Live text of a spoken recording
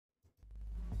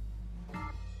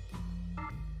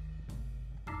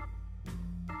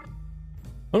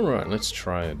Alright, let's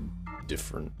try a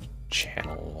different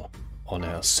channel on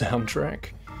our soundtrack.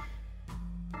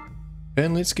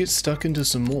 And let's get stuck into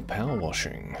some more power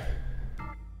washing.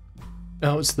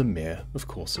 Oh, it's the mayor. Of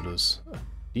course it is. I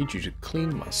need you to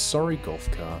clean my sorry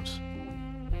golf cart.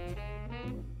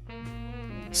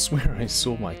 I swear I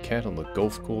saw my cat on the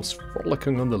golf course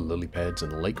frolicking on the lily pads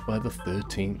and lake by the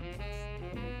 13th.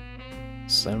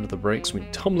 Sound of the brakes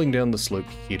went tumbling down the slope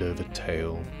head over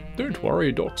tail. Don't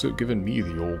worry, docs have given me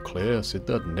the all clear, said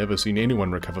they'd never seen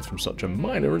anyone recover from such a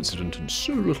minor incident in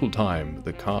so little time.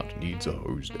 The cart needs a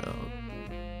hose down.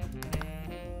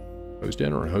 Hose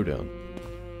down or a hoe down?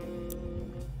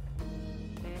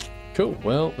 Cool,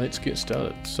 well, let's get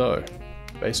started. So,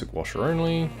 basic washer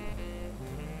only.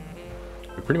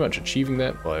 We're pretty much achieving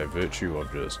that by virtue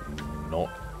of just not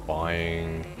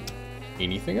buying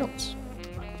anything else.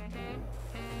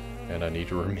 And I need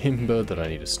to remember that I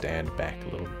need to stand back a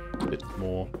little bit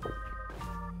more.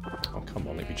 Oh, come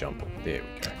on, let me jump. There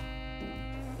we go.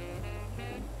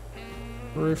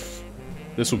 Roof.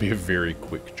 This will be a very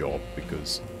quick job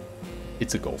because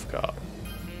it's a golf cart.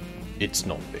 It's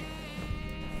not big.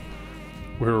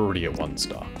 We're already at 1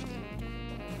 star.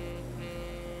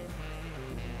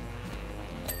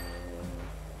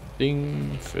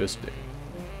 Ding. First ding.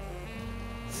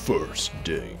 First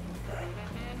ding.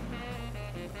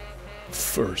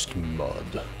 First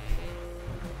mud.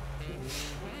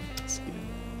 Let's get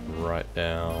right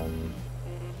down.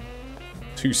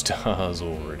 2 stars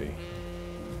already.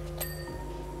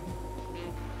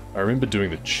 I remember doing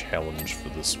the challenge for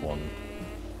this one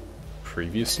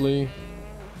previously.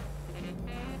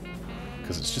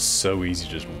 Because it's just so easy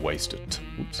to just waste a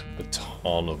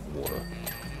ton of water.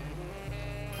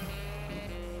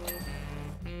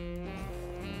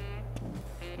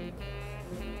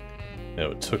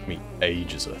 Now, it took me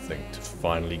ages, I think, to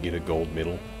finally get a gold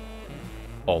medal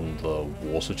on the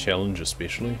water challenge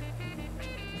especially.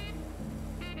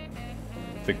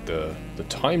 I think the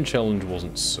time challenge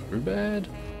wasn't so bad.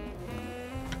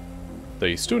 Though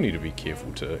you still need to be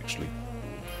careful to actually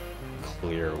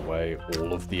clear away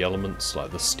all of the elements,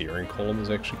 like the steering column is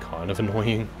actually kind of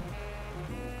annoying.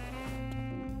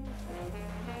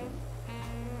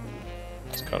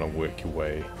 Just kind of work your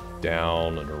way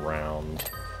down and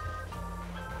around.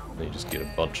 And you just get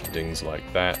a bunch of dings like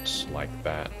that,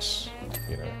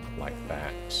 you know, like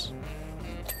that.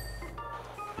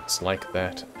 It's like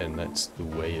that, and that's the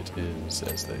way it is,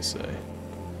 as they say.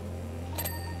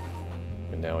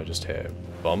 And now I just have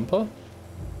bumper.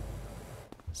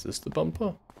 Is this the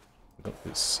bumper? Got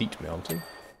this seat mounting.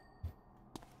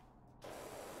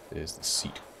 There's the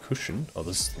seat cushion. Oh,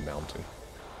 this is the mounting.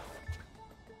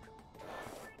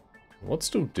 What's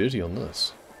still dirty on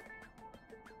this?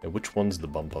 Now, which one's the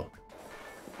bumper?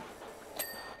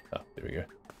 Ah, there we go.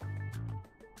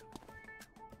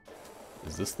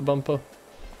 Is this the bumper?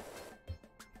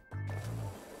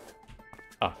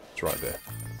 Ah, it's right there.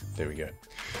 There we go.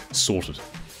 Sorted.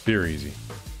 Very easy.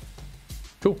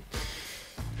 Cool.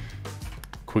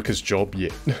 Quickest job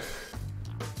yet.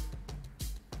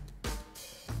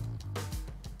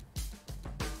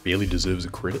 Barely deserves a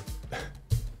credit.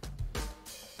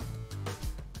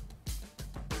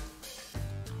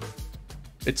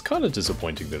 It's kind of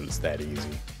disappointing that it's that easy.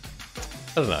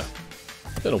 I don't know.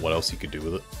 I don't know what else you could do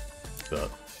with it.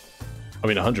 But, I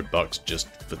mean, $100 just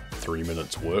for 3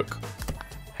 minutes work.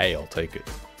 Hey, I'll take it.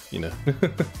 You know?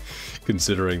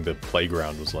 Considering the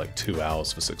playground was like 2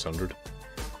 hours for 600.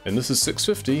 And this is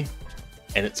 650,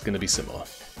 and it's going to be similar.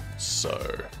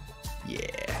 So,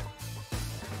 yeah.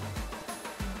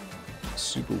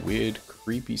 Super weird,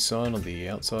 creepy sign on the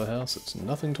outside house. It's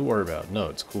nothing to worry about. No,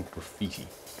 it's called graffiti.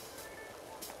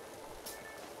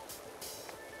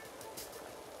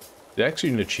 There's actually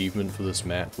an achievement for this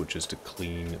map, which is to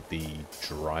clean the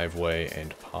driveway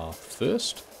and path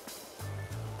first.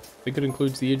 I think it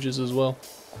includes the edges as well.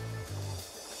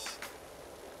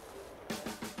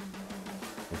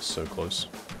 It's so close.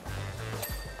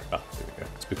 Ah, there we go.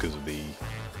 It's because of the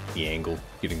angle,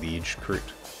 getting the edge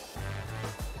correct.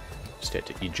 Just had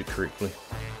to edge it correctly.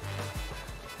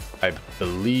 I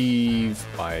believe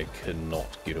I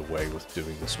cannot get away with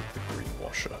doing this with the green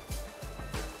washer.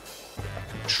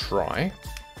 I can try.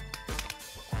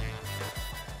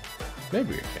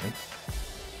 Maybe I can.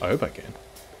 I hope I can.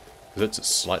 Because it's a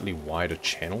slightly wider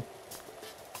channel.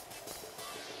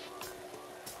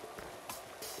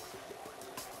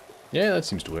 Yeah, that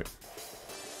seems to work.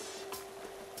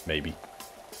 Maybe.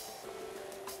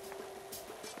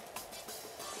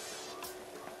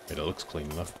 It looks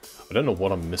clean enough. I don't know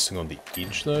what I'm missing on the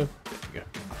edge though. There we go.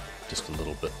 Just a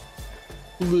little bit.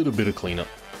 A little bit of cleanup.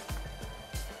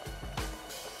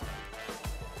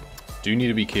 Do need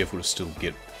to be careful to still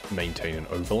maintain an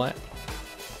overlap.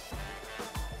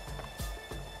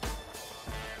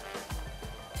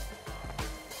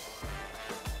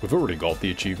 We've already got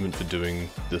the achievement for doing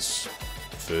this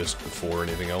first before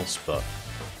anything else, but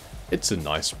it's a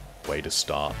nice way to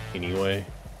start anyway.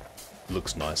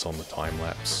 Looks nice on the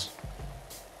time-lapse.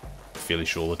 Fairly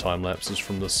sure the time-lapse is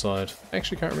from this side. I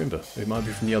actually can't remember. It might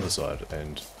be from the other side,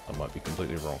 and I might be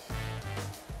completely wrong.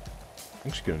 I'm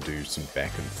actually going to do some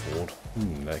back and forward.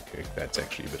 Okay, that's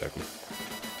actually a bit ugly.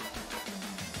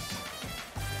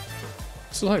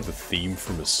 It's like the theme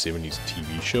from a 70s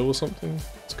TV show or something.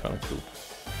 It's kind of cool.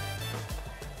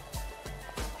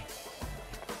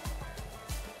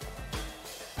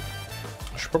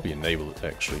 I should probably enable it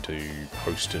actually to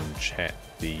post in chat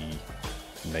the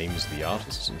names of the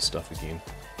artists and stuff again.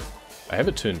 I have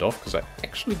it turned off because I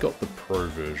actually got the pro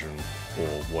version, or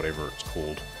whatever it's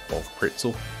called, of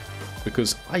Pretzel,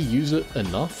 because I use it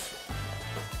enough,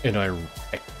 and I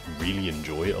really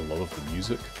enjoy a lot of the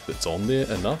music that's on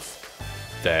there enough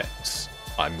that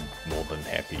I'm more than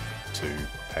happy to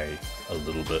pay a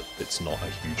little bit. It's not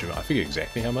a huge amount. I forget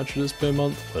exactly how much it is per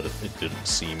month, but it didn't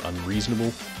seem unreasonable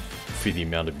for the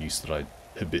amount of use that I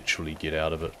habitually get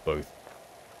out of it, both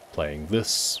playing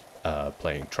this,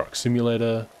 playing Truck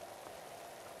Simulator,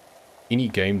 any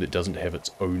game that doesn't have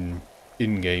its own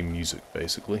in-game music,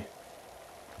 basically.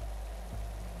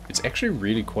 It's actually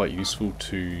really quite useful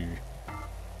to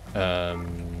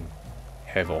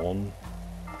have on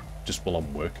just while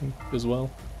I'm working as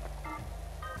well.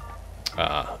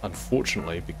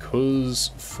 Unfortunately,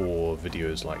 because for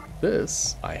videos like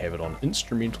this, I have it on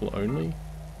instrumental only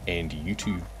and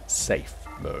YouTube safe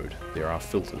mode. There are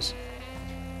filters.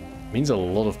 It means a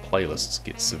lot of playlists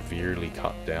get severely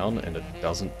cut down, and it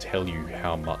doesn't tell you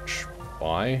how much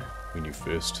by when you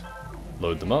first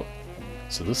load them up.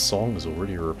 So this song is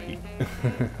already a repeat.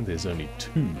 There's only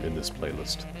 2 in this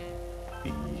playlist.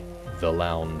 The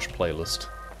Lounge playlist,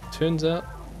 turns out,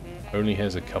 only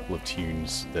has a couple of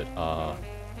tunes that are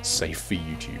safe for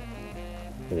YouTube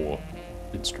or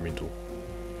instrumental.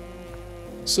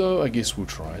 So I guess we'll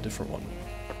try a different one.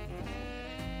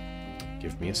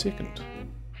 Give me a second.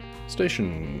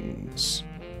 Stations.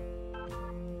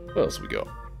 What else we got?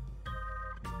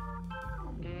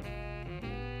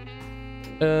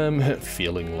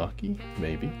 Feeling lucky,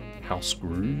 maybe. House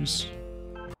grooves.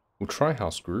 We'll try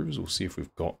house grooves. We'll see if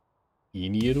we've got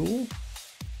any at all.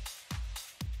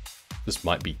 This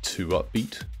might be too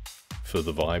upbeat for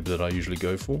the vibe that I usually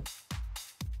go for.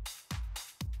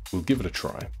 We'll give it a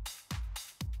try.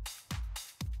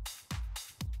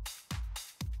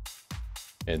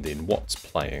 And then what's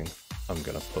playing, I'm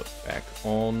going to put back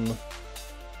on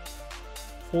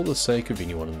for the sake of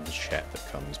anyone in the chat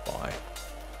that comes by.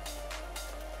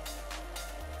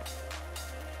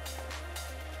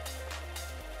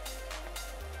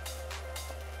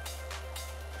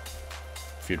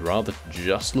 If you'd rather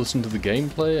just listen to the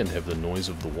gameplay and have the noise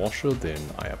of the washer, then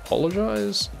I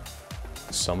apologize.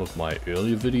 Some of my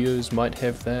earlier videos might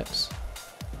have that,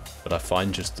 but I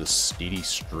find just the steady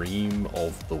stream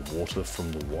of the water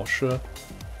from the washer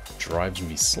drives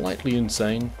me slightly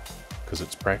insane, because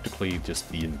it's practically just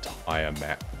the entire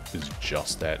map is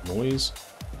just that noise,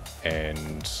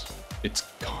 and it's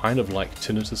kind of like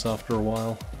tinnitus after a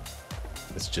while.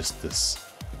 It's just this,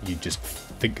 you just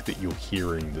think that you're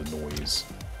hearing the noise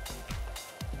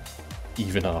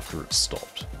even after it's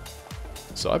stopped.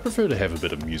 So I prefer to have a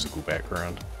bit of musical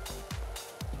background.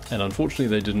 And unfortunately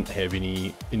they didn't have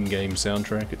any in-game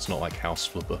soundtrack. It's not like House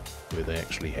Flipper, where they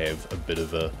actually have a bit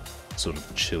of a sort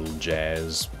of chill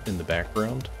jazz in the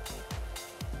background.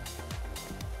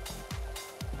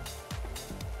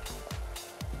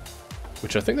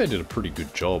 Which I think they did a pretty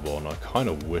good job on. I kind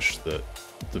of wish that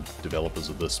the developers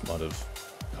of this might have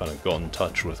kind of got in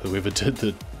touch with whoever did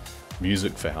the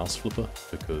music for House Flipper,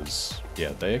 because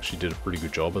yeah, they actually did a pretty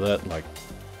good job of that. Like,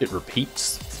 it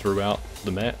repeats throughout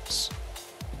the maps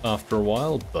after a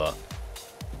while, but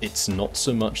it's not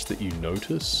so much that you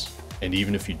notice, and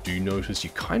even if you do notice, you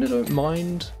kind of don't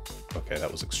mind. Okay,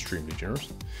 that was extremely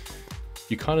generous.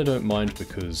 You kind of don't mind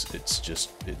because it's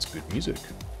good music.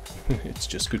 It's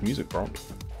just good music, bro.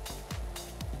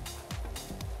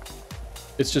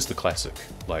 It's just the classic,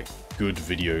 like, good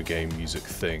video game music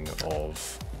thing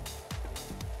of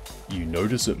you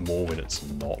notice it more when it's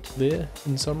not there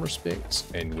in some respects,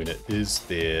 and when it is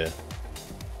there,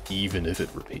 even if it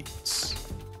repeats,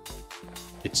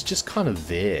 it's just kind of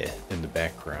there in the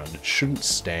background. It shouldn't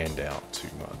stand out too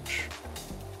much.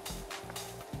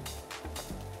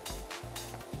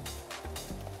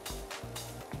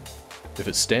 If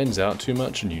it stands out too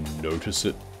much and you notice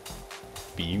it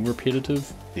being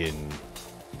repetitive, then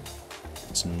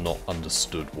it's not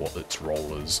understood what its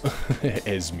role is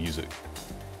as music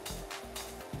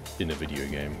in a video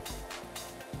game.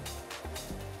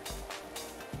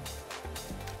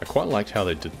 I quite liked how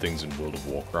they did things in World of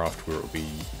Warcraft, where it would be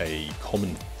a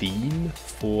common theme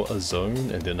for a zone,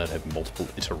 and then they'd have multiple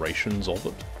iterations of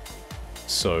it.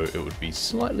 So it would be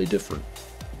slightly different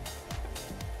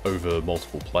over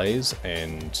multiple plays,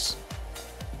 and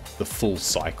the full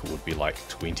cycle would be like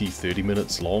 20-30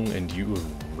 minutes long, and you were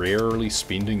rarely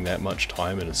spending that much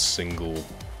time in a single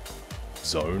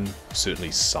zone. Certainly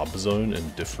sub-zone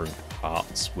and different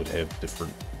parts would have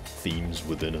different themes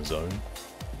within a zone.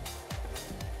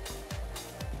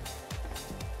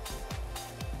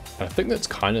 I think that's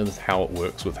kind of how it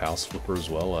works with House Flipper as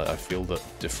well. I feel that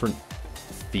different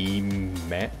theme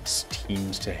maps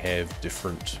tend to have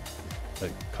different,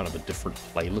 kind of a different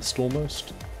playlist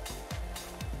almost.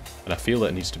 And I feel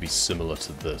that needs to be similar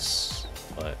to this,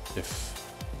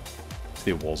 if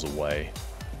there was a way.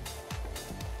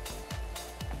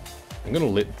 I'm going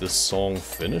to let this song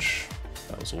finish.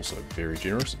 That was also very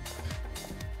generous.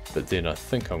 But then I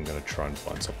think I'm going to try and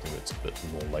find something that's a bit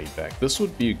more laid back. This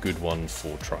would be a good one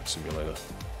for Truck Simulator,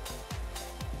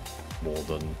 more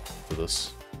than for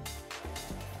this.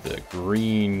 The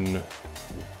green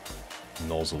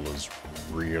nozzle is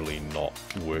really not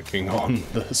working on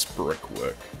this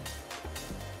brickwork.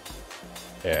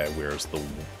 Yeah, whereas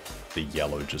the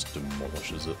yellow just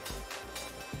demolishes it.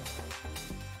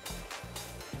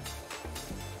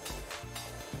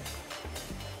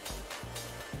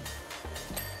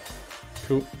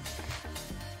 Cool.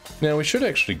 Now we should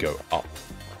actually go up.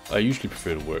 I usually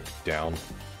prefer to work down.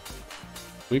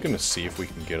 We're going to see if we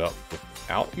can get up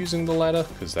without using the ladder,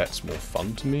 because that's more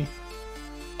fun to me.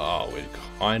 Ah, we're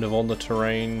kind of on the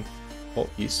terrain. Oh,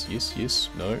 yes, yes, yes,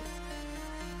 no.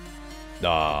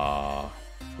 Ah,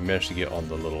 we managed to get on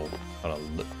the little kind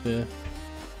of lip there.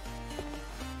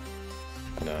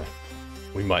 No,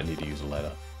 we might need to use a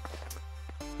ladder.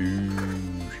 Ooh.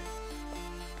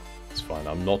 It's fine,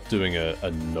 I'm not doing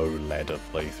a no ladder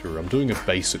playthrough. I'm doing a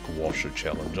basic washer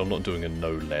challenge. I'm not doing a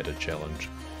no ladder challenge.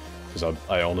 Because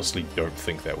I honestly don't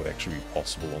think that would actually be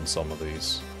possible on some of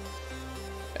these.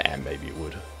 And maybe it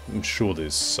would. I'm sure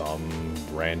there's some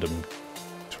random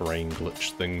terrain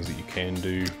glitch things that you can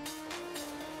do.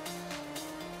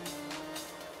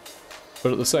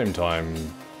 But at the same time,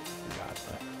 I don't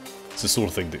know. It's the sort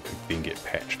of thing that could then get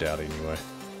patched out anyway.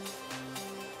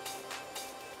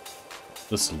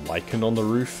 This lichen on the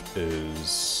roof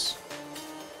is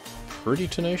pretty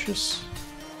tenacious.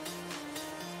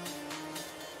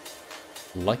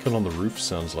 Lichen on the Roof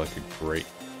sounds like a great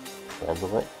prog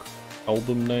rock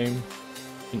album name,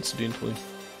 incidentally.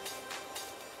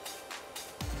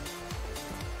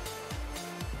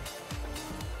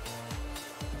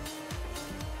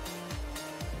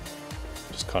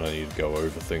 Just kind of need to go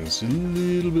over things a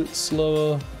little bit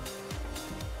slower.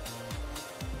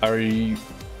 I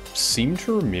seem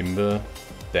to remember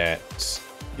that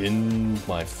in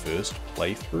my first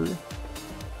playthrough,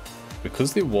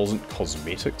 because there wasn't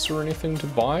cosmetics or anything to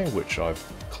buy, which I've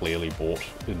clearly bought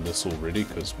in this already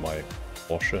because my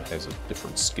washer has a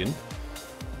different skin,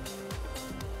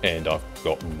 and I've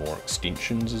gotten more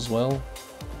extensions as well.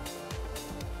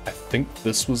 I think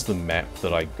this was the map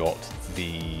that I got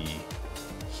the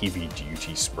heavy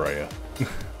duty sprayer.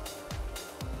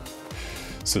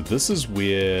 So this is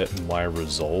where my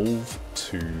resolve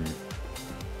to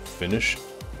finish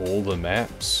all the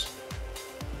maps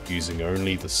using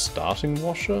only the starting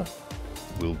washer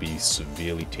will be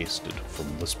severely tested from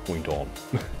this point on.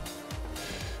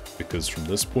 Because from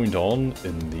this point on,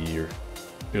 in the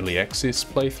early access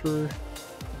playthrough,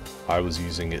 I was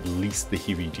using at least the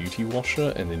heavy duty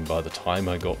washer, and then by the time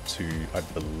I got to, I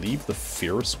believe, the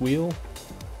Ferris wheel,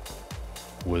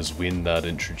 was when they'd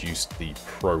introduced the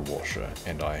Pro washer,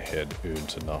 and I had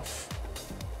earned enough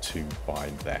to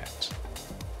buy that.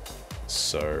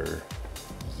 So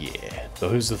yeah,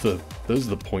 those are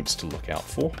the points to look out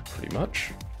for, pretty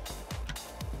much.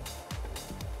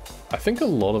 I think a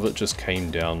lot of it just came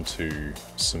down to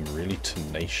some really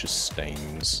tenacious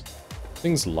stains.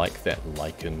 Things like that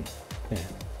lichen. Yeah,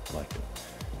 lichen.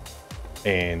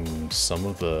 And some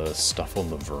of the stuff on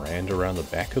the veranda around the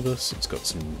back of this, it's got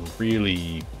some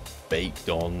really baked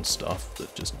on stuff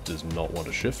that just does not want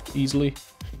to shift easily.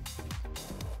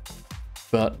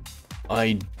 But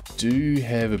I do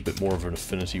have a bit more of an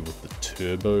affinity with the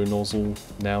turbo nozzle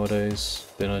nowadays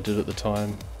than I did at the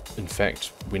time. In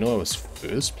fact, when I was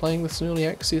first playing this in early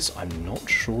access, I'm not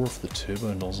sure if the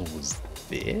turbo nozzle was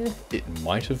there. It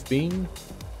might have been,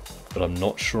 but I'm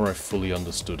not sure I fully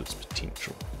understood its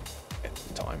potential at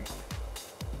the time.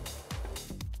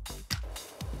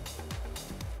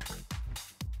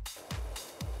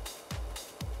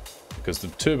 because the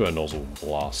turbo nozzle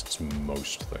blasts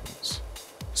most things.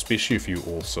 Especially if you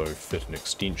also fit an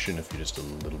extension, if you're just a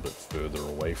little bit further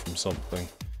away from something.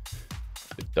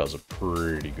 It does a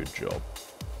pretty good job.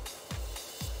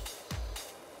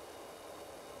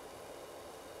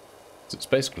 So it's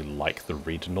basically like the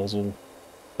red nozzle,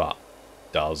 but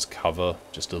does cover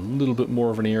just a little bit more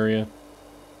of an area.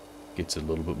 Gets a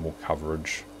little bit more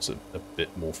coverage. It's a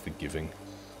bit more forgiving.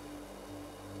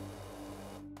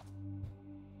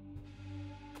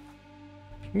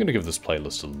 I'm going to give this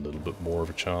playlist a little bit more of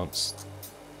a chance.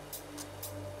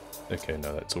 Okay,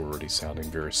 no, that's already sounding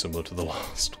very similar to the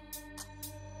last.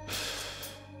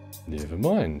 Never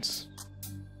mind.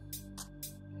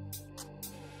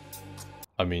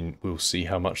 I mean, we'll see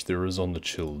how much there is on the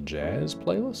chill jazz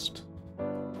playlist,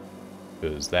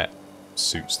 because that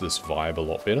suits this vibe a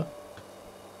lot better.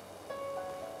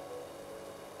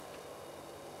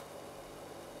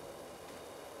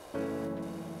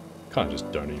 Kind of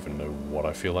just don't even know what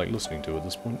I feel like listening to at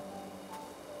this point.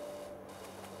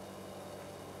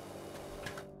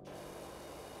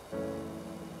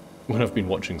 When I've been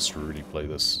watching Strudy play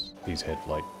this, he's had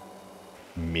like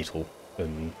metal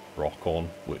and rock on,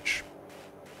 which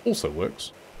also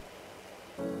works.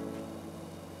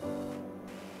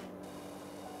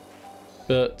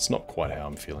 But it's not quite how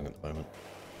I'm feeling at the moment.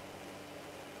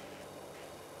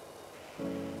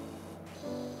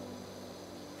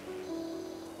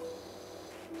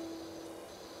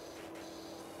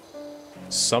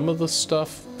 Some of the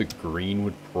stuff the green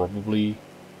would probably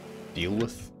deal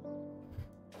with.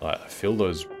 I feel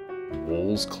those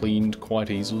walls cleaned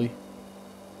quite easily.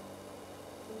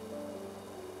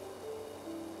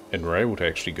 And we're able to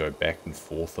actually go back and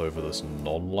forth over this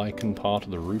non-lichen part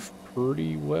of the roof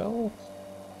pretty well.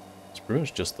 It's pretty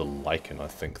much just the lichen, I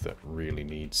think, that really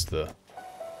needs the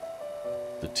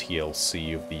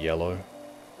TLC of the yellow.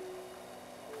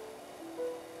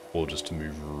 Or just to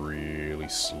move really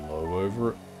slow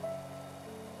over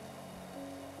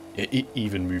it.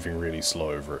 Even moving really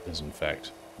slow over it is in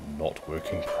fact not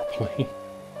working properly.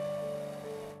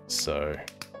 So,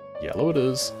 yellow it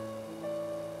is.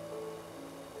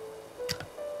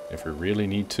 If we really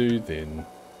need to, then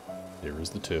there is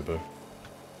the turbo.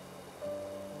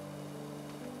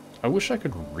 I wish I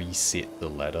could reset the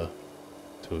ladder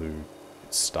to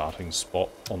its starting spot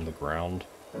on the ground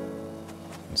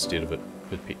instead of it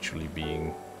perpetually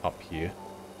being up here.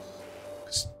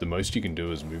 Because the most you can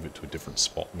do is move it to a different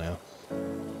spot now.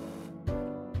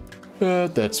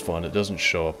 But that's fine, it doesn't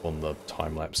show up on the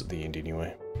time lapse at the end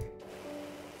anyway.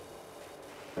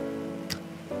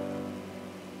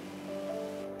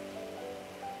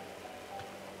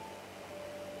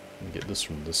 Get this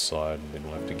from this side, and then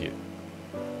we'll have to get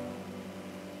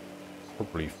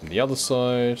probably from the other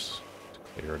side to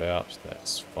clear it out.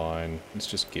 That's fine. Let's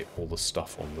just get all the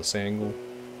stuff on this angle.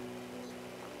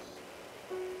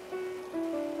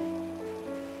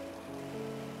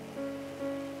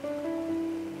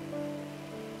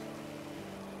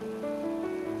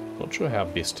 Not sure how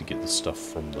best to get the stuff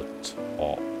from the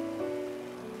top.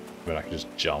 I mean, I can just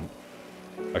jump.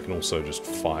 I can also just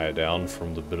fire down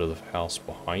from the bit of the house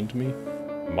behind me.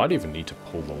 I might even need to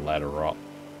pull the ladder up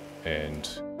and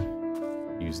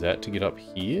use that to get up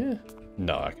here.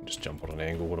 No, I can just jump on an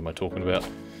angle. What am I talking about?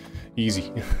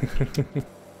 Easy.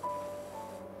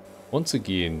 Once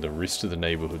again, the rest of the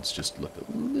neighborhoods just look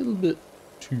a little bit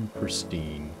too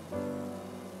pristine.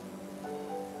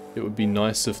 It would be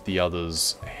nice if the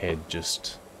others had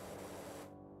just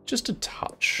a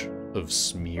touch of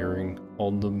smearing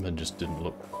on them and just didn't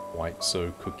look quite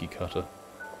so cookie cutter.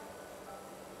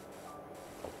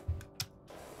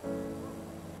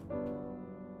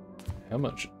 How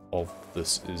much of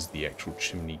this is the actual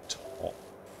chimney top?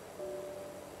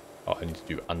 Oh, I need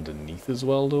to do underneath as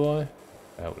well, do I?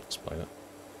 That would explain it.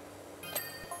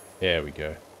 There we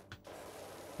go.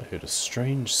 I heard a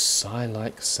strange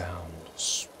sigh-like sound.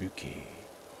 Spooky.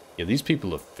 Yeah, these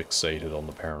people are fixated on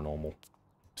the paranormal.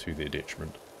 To their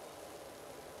detriment.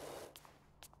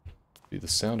 Be the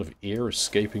sound of air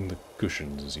escaping the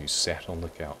cushions as you sat on the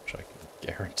couch. I can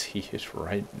guarantee it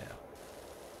right now.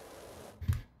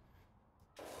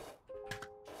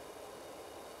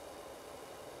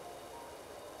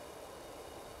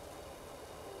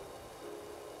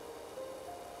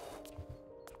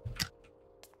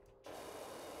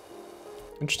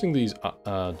 Interesting, these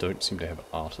don't seem to have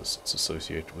artists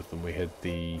associated with them. We had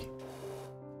the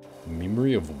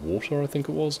Memory of Water, I think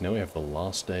it was. Now we have the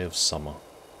Last Day of Summer,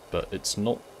 but it's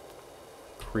not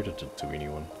credited to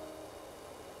anyone.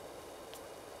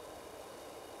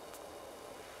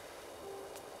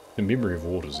 The Memory of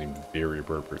Water seemed very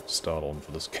appropriate to start on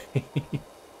for this game.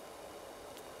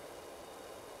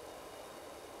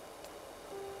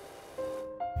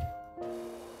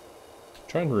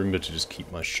 Try and remember to just keep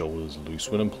my shoulders loose.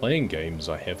 When I'm playing games,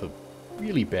 I have a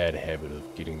really bad habit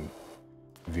of getting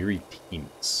very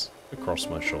tense across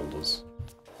my shoulders.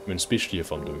 I mean, especially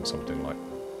if I'm doing something like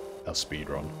a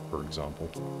speedrun, for example.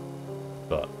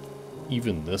 But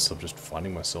even this, I'm just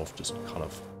finding myself just kind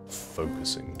of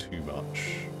focusing too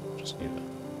much. Just need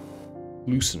to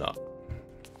loosen up.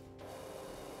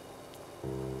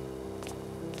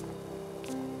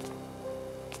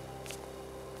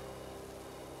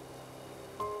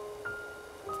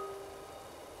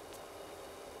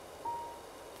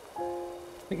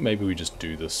 I think maybe we just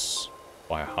do this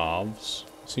by halves,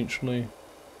 essentially.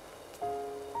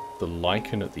 The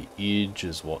lichen at the edge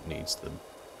is what needs the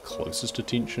closest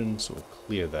attention, so we'll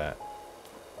clear that.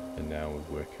 And now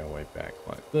we work our way back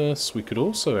like this. We could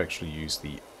also actually use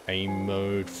the aim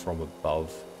mode from above.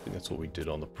 I think that's what we did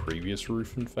on the previous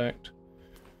roof, in fact.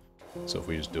 So if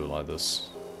we just do it like this.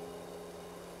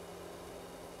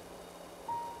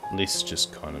 Less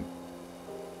just kind of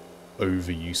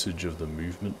overusage of the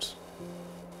movement.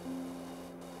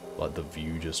 Like the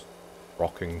view just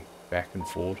rocking back and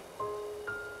forth.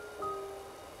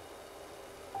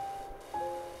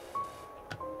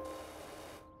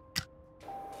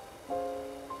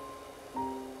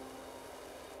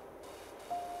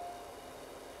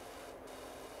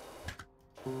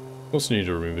 Also need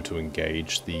to remember to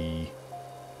engage the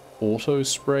auto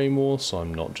spray more, so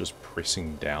I'm not just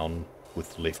pressing down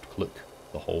with left click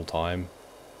the whole time,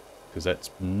 because that's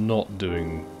not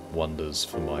doing wonders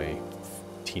for my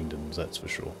tendons, that's for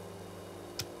sure.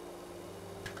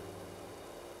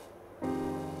 And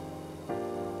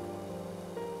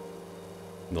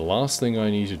the last thing I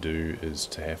need to do is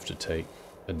to have to take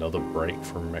another break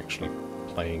from actually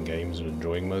playing games and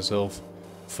enjoying myself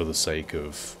for the sake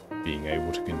of being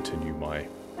able to continue my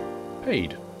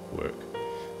paid work.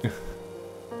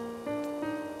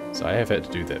 So I have had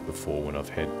to do that before when I've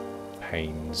had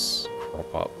pains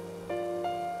crop up.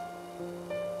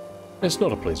 It's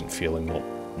not a pleasant feeling not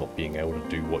being able to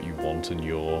do what you want in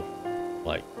your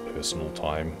like personal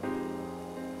time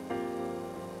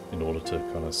in order to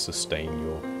kind of sustain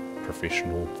your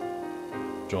professional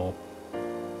job.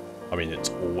 I mean, it's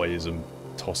always a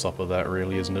toss-up of that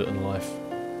really, isn't it, in life?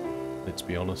 Let's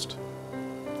be honest.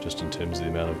 Just in terms of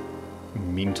the amount of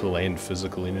mental and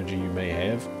physical energy you may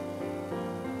have.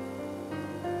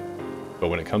 But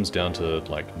when it comes down to,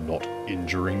 like, not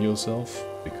injuring yourself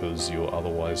because you're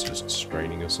otherwise just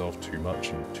straining yourself too much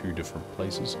in two different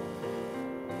places,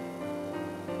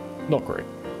 not great.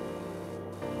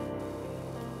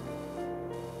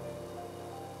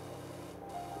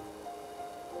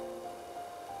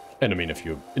 And I mean, if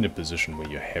you're in a position where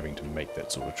you're having to make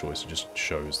that sort of choice, it just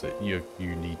shows that you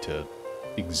need to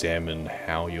examine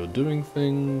how you're doing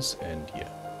things and, yeah,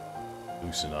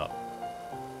 loosen up,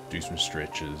 do some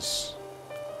stretches,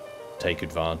 take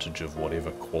advantage of whatever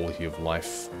quality of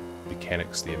life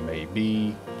mechanics there may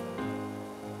be.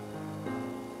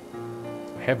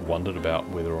 I have wondered about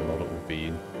whether or not it would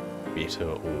be better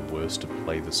or worse to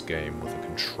play this game with a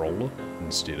controller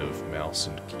instead of mouse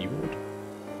and keyboard.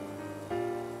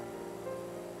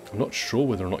 I'm not sure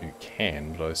whether or not you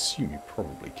can, but I assume you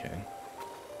probably can.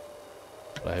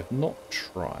 But I have not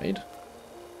tried.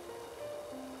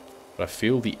 But I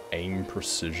feel the aim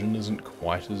precision isn't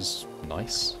quite as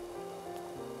nice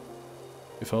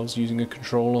if I was using a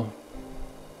controller.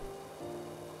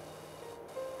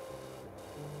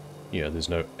 Yeah, there's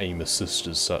no aim assist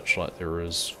as such like there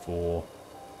is for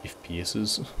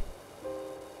FPSs.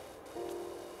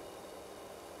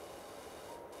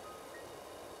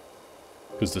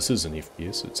 Because this is an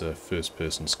FPS, it's a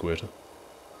first-person squirter.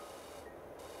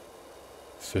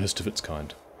 First of its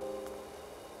kind.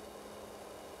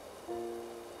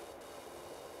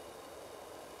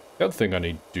 The other thing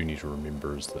I do need to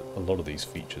remember is that a lot of these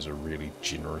features are really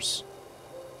generous.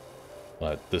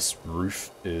 Like, this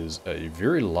roof is a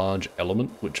very large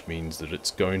element, which means that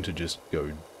it's going to just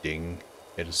go ding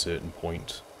at a certain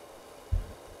point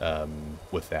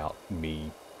without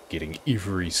me getting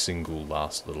every single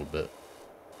last little bit.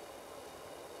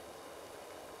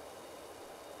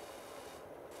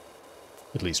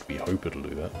 At least we hope it'll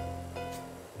do that.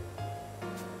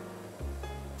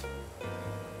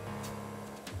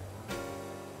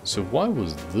 So why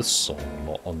was this song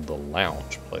not on the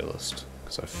lounge playlist?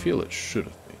 Because I feel it should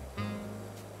have been.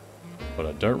 But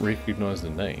I don't recognize the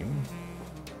name.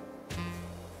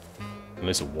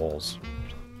 Unless it was.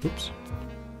 Oops.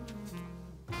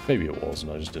 Maybe it was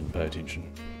and I just didn't pay attention.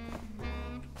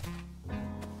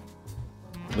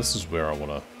 This is where I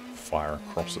want to fire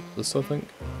across at this, I think.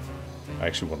 I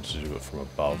actually wanted to do it from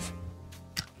above.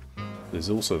 There's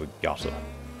also the gutter.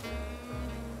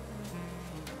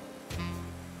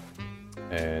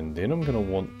 And then I'm going to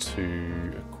want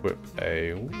to equip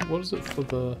a... What is it for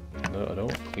the... No, I don't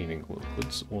want cleaning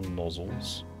liquids or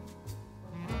nozzles.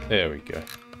 There we go.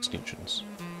 Extensions.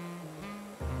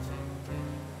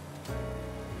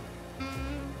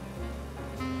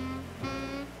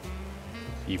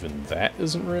 Even that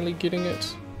isn't really getting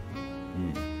it.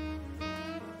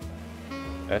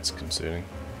 That's concerning.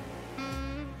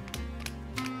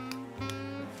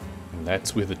 And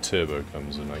that's where the turbo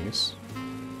comes in, I guess.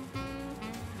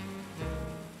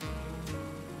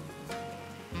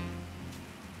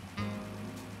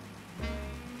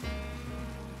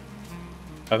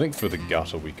 I think for the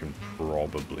gutter we can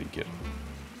probably get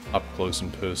up close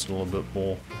and personal a bit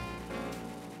more.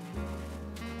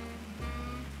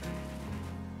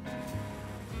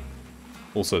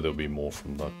 Also there'll be more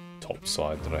from the top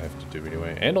side that I have to do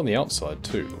anyway, and on the outside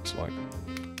too, looks like.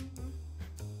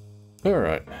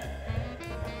 Alright.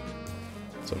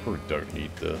 So I probably don't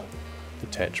need the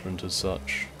detachment as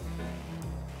such.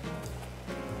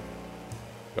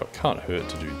 But it can't hurt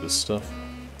to do this stuff.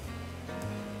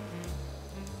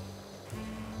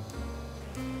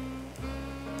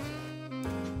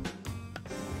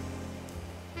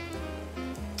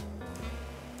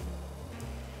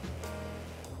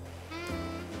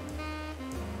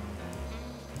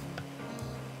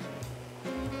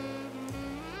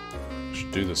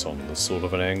 Do this on this sort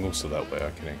of an angle so that way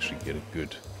I can actually get a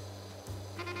good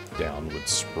downward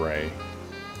spray.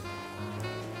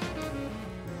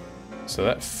 So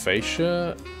that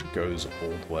fascia goes all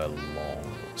the way along,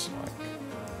 looks like.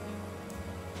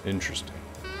 Interesting.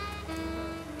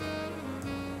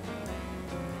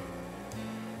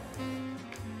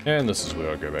 And this is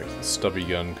where I go back to the stubby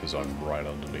gun because I'm right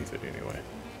underneath it anyway.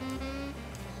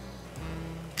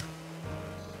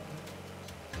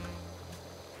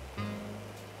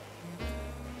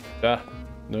 Ah,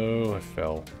 no, I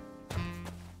fell.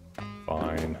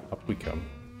 Fine, up we come.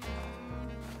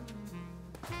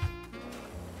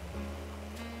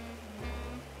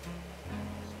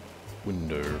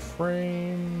 Window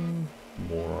frame,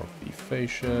 more of the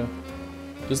fascia.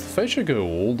 Does the fascia go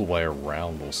all the way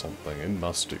around or something? It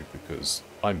must do, because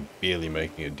I'm barely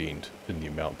making a dent in the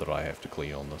amount that I have to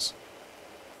clean on this.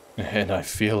 And I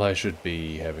feel I should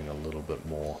be having a little bit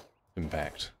more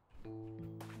impact.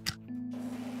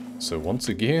 So once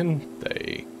again,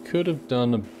 they could have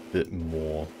done a bit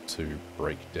more to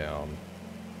break down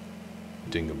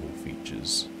dingable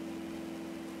features.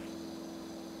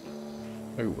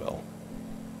 Oh well.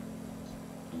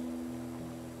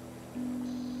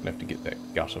 Gonna have to get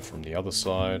that gutter from the other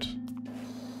side.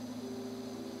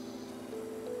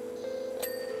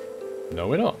 No,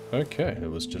 we're not. Okay, it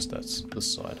was just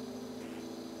this side.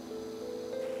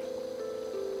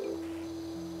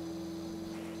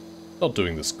 Not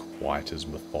doing this quite as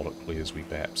methodically as we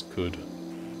perhaps could.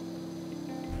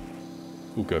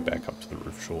 We'll go back up to the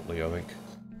roof shortly, I think.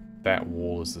 That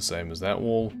wall is the same as that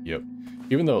wall. Yep.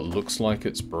 Even though it looks like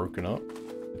it's broken up,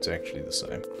 it's actually the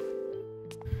same.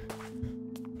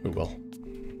 Oh well.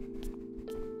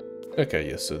 Okay,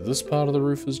 yes, so this part of the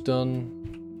roof is done.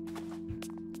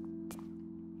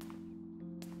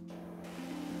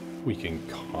 We can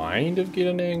kind of get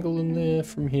an angle in there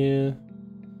from here.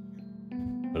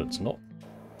 But it's not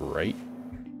great.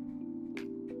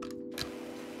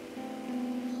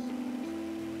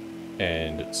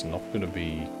 And it's not going to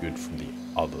be good from the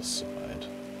other side.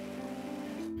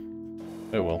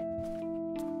 Oh well.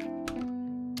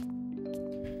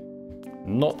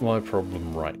 Not my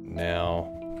problem right now.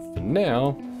 For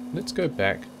now, let's go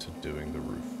back to doing the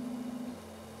roof.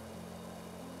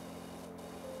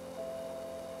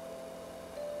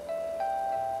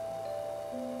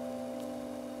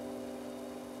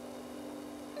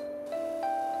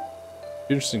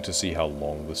 Interesting to see how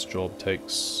long this job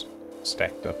takes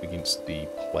stacked up against the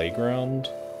playground.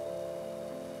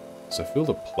 So I feel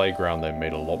the playground they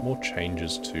made a lot more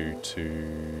changes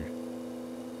to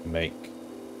make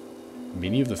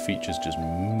many of the features just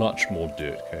much more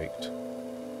dirt caked.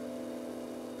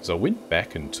 Because I went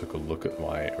back and took a look at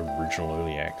my original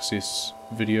early access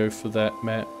video for that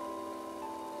map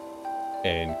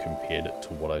and compared it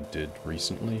to what I did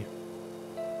recently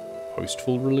post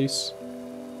full release.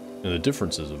 And the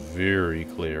differences are very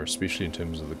clear, especially in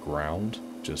terms of the ground.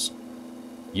 Just,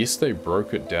 yes, they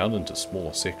broke it down into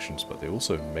smaller sections, but they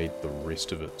also made the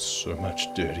rest of it so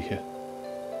much dirtier.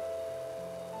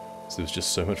 So there's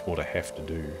just so much more to have to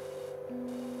do.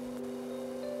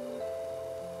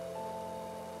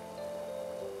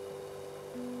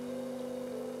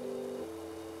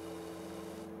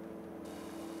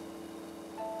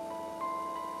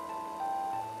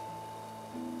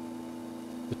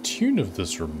 The tune of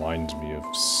this reminds me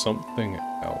of something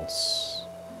else.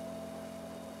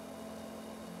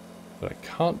 But I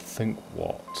can't think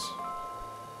what.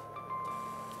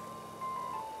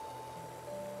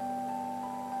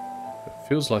 It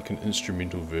feels like an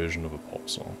instrumental version of a pop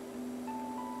song.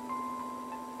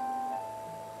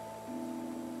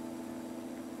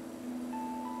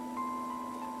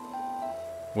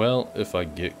 Well, if I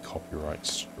get copyright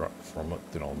struck from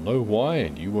it, then I'll know why,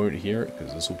 and you won't hear it,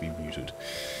 because this will be muted.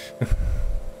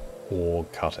 Or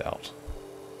cut out.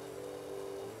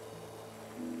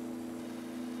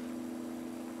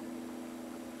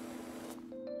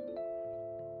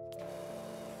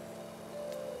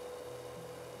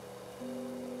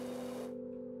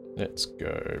 Let's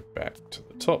go back to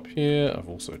the top here. I've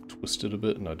also twisted a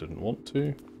bit, and I didn't want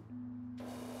to.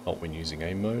 Not when using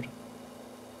aim mode.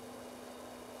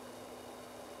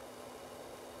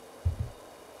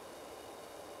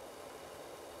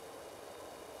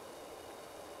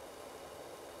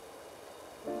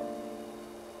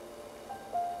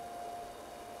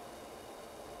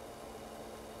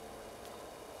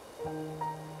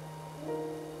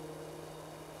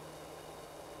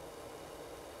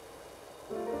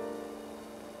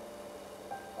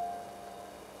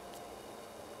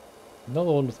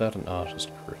 Another one without an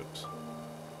artist credit.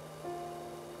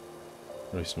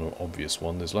 At least an obvious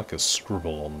one. There's like a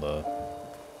scribble on the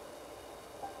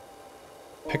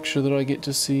picture that I get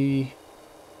to see,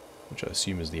 which I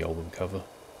assume is the album cover.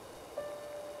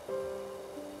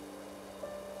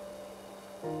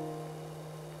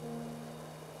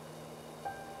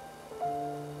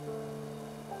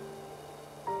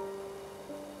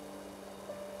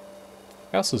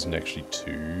 House isn't actually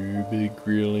too big,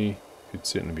 really. Could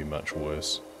certainly be much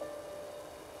worse.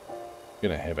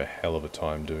 Gonna have a hell of a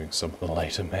time doing some of the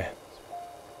later maths.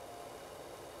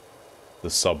 The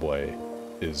subway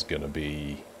is gonna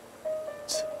be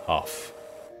tough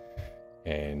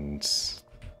and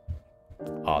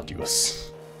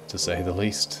arduous, to say the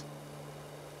least.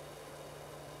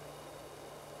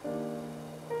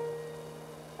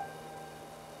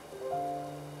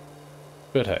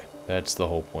 But hey, that's the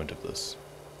whole point of this.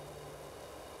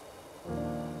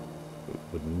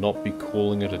 Would not be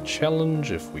calling it a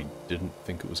challenge if we didn't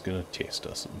think it was going to test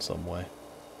us in some way.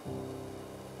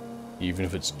 Even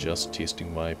if it's just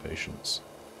testing my patience.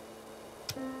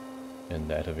 And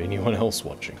that of anyone else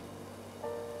watching.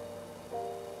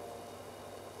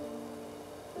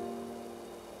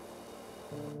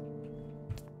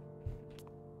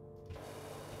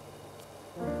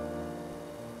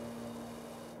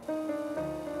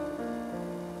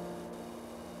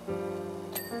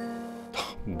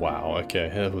 Wow, okay,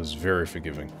 that was very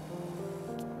forgiving.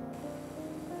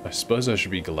 I suppose I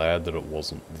should be glad that it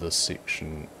wasn't this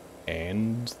section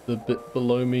and the bit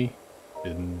below me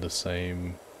in the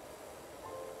same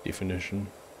definition.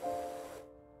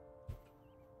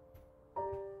 I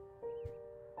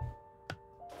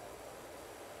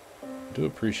do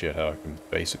appreciate how I can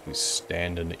basically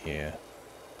stand in the air.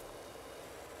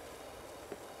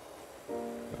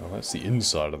 Oh, that's the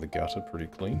inside of the gutter, pretty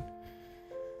clean.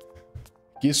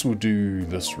 Guess we'll do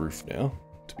this roof now,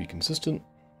 to be consistent.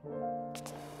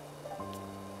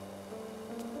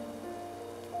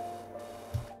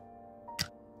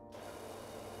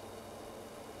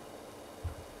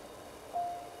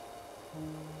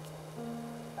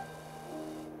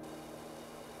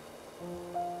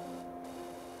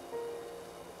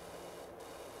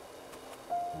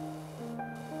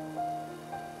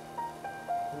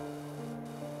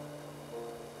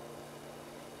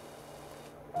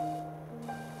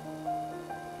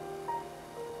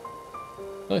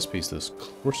 Nice piece, this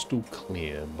Crystal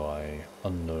Clear by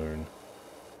Unknown.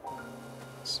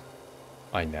 It's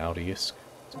Einaudi-esque.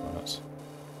 It's quite nice.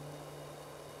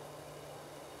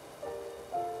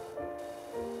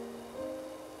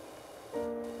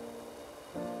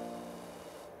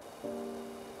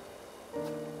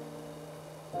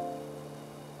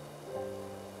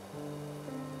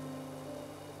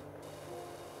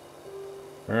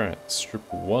 Alright,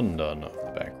 strip 1 done of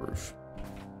the back roof.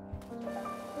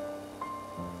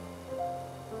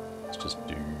 Just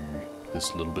do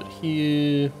this little bit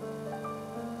here.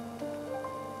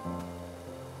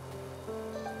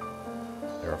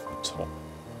 There off the top.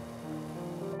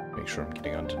 Make sure I'm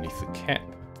getting underneath the cap.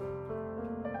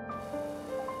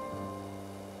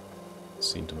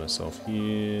 Center myself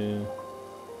here.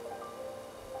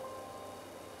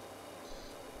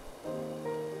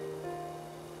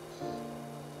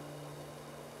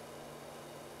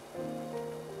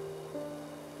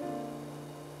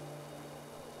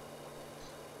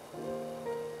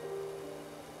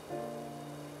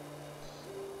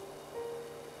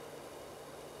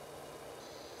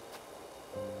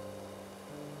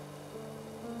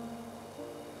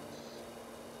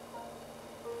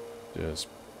 Just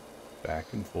back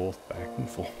and forth, back and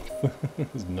forth.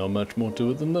 There's not much more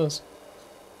to it than this.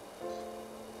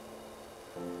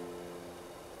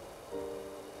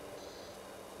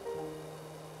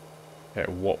 At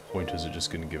what point is it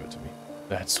just going to give it to me?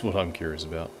 That's what I'm curious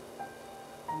about.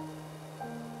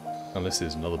 Unless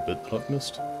there's another bit that I've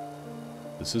missed.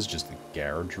 This is just the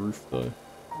garage roof though.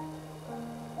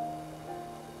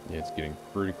 Yeah, it's getting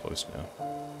pretty close now.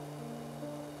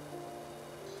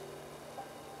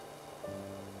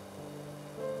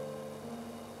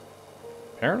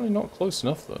 Apparently not close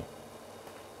enough though.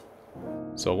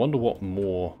 So I wonder what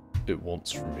more it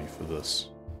wants from me for this.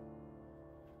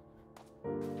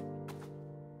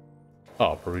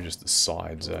 Oh, probably just the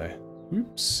sides, eh?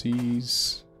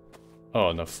 Oopsies. Oh,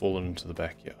 and I've fallen into the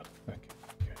backyard. Okay,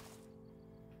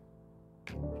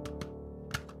 okay.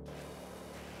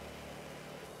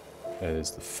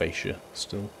 There's the fascia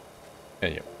still.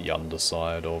 And yeah, the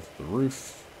underside of the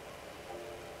roof.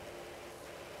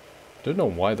 Don't know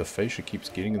why the fascia keeps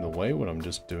getting in the way when I'm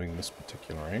just doing this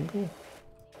particular angle.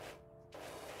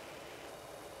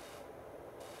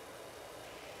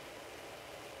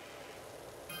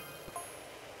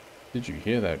 Did you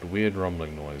hear that weird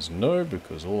rumbling noise? No,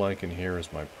 because all I can hear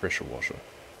is my pressure washer.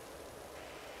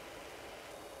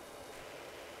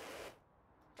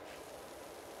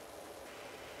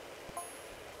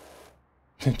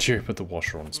 Cheer, put the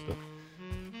washer on spin.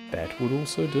 That would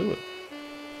also do it.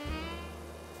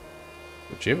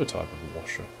 Whichever type of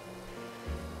washer.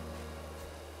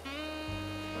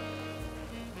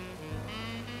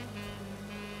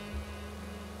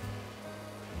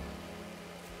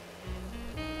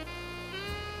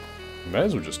 May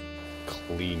as well just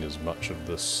clean as much of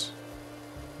this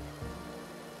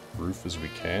roof as we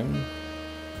can.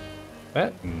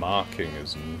 That marking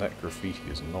is, that graffiti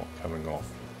is not coming off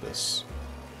with this.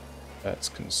 That's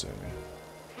concerning.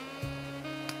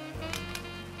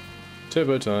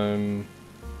 Turbo time.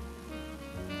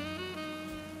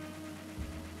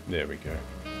 There we go.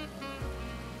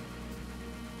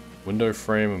 Window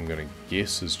frame, I'm gonna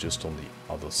guess, is just on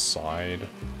the other side.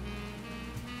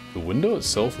 The window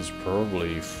itself is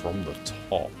probably from the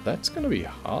top. That's gonna be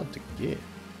hard to get.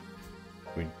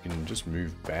 We can just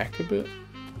move back a bit.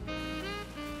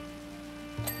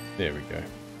 There we go.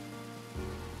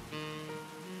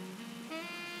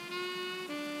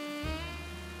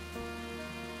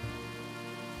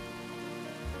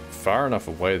 Far enough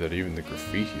away that even the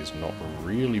graffiti is not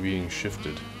really being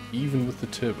shifted, even with the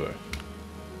turbo.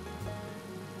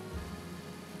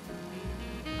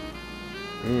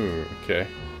 Ooh, okay.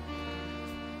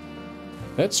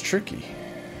 That's tricky.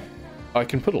 I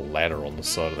can put a ladder on the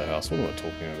side of the house. What am I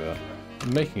talking about?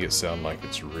 I'm making it sound like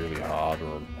it's really hard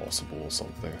or impossible or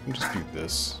something. I can just do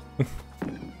this. I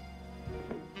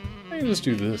can just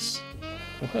do this.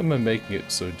 Why am I making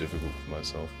it so difficult for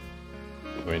myself?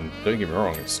 I mean, don't get me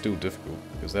wrong, it's still difficult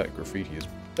because that graffiti is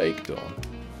baked on.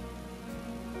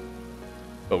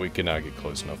 But we can now get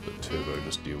close enough that turbo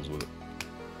just deals with it.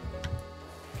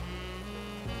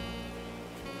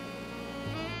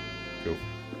 Cool.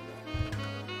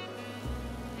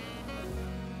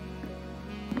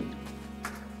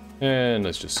 And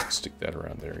let's just stick that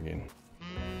around there again.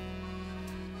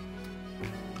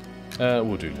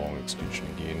 We'll do long extension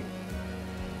again.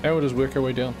 And we'll just work our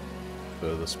way down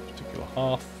for this particular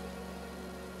half.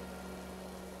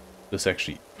 This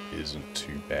actually isn't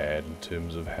too bad in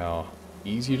terms of how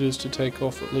easy it is to take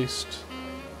off, at least.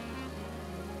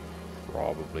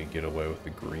 Probably get away with the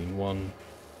green one.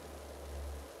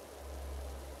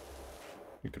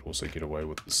 You could also get away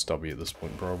with the stubby at this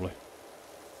point, probably.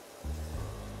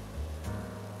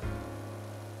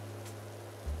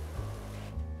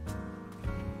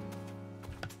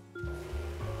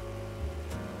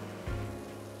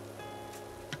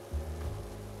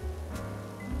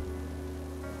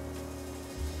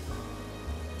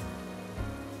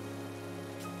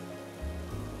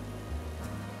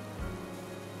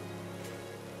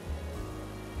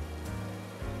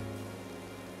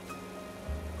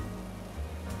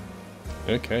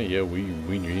 Okay, yeah, we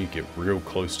need to get real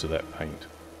close to that paint.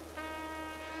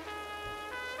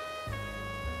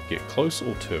 Get close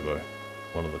or turbo,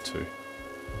 one of the two.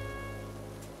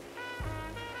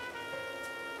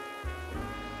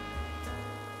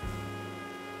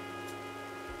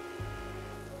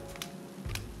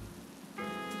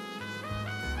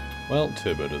 Well,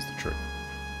 turbo does the trick.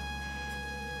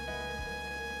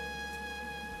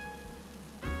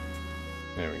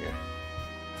 There we go.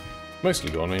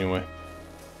 Mostly gone anyway.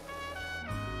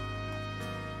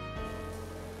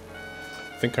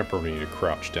 I think I probably need to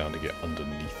crouch down to get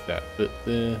underneath that bit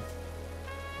there.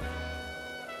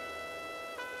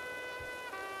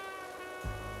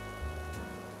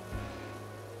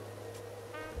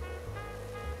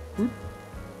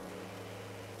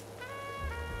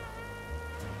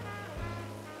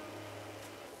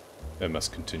 It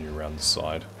must continue around the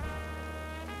side.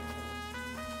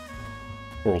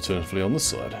 Or alternatively on this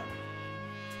side.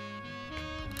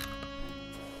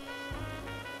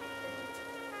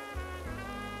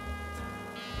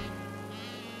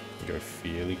 Go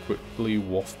fairly quickly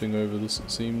wafting over this,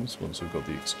 it seems, once we've got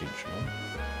the extension on.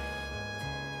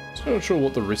 Still not sure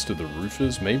what the rest of the roof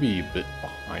is. Maybe a bit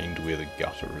behind where the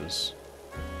gutter is.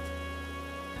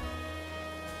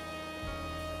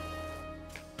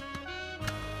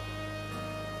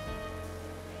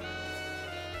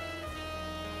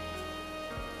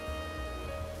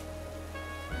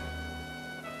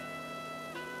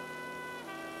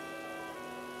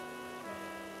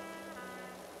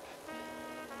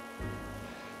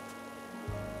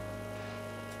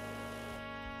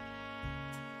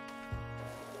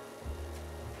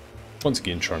 Once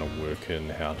again, trying to work in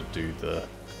how to do the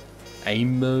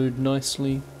aim mode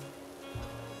nicely.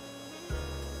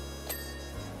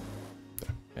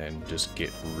 And just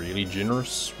get really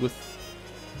generous with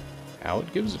how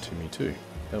it gives it to me too.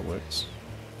 That works.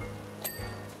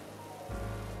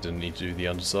 Didn't need to do the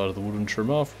underside of the wooden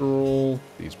trim after all.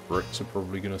 These bricks are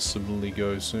probably going to similarly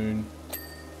go soon.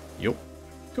 Yup.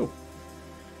 Cool.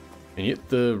 And yet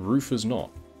the roof is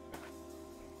not.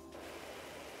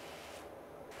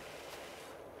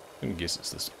 I guess it's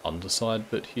this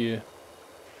underside bit here.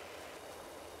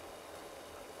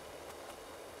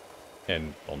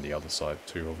 And on the other side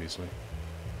too, obviously.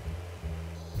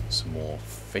 Some more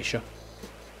fascia.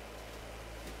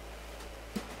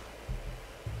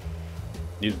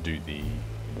 Need to do the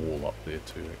wall up there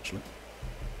too, actually.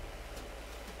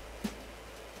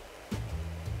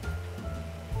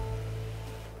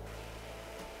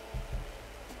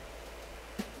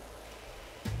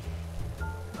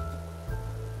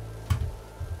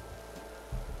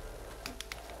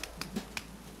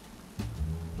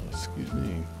 Excuse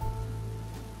me.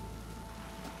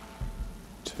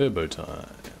 Turbo time.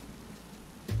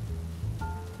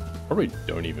 Probably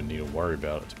don't even need to worry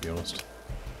about it, to be honest.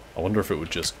 I wonder if it would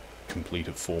just complete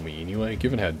it for me anyway.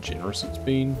 Given how generous it's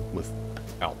been with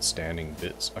outstanding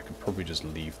bits, I could probably just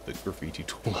leave the graffiti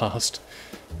tool last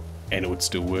and it would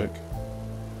still work.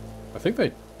 I think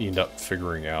they end up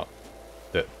figuring out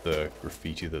that the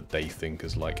graffiti that they think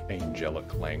is like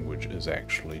angelic language is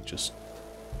actually just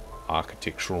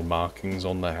architectural markings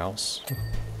on the house.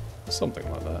 Something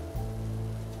like that.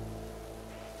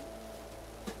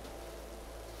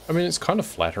 I mean, it's kind of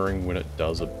flattering when it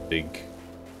does a big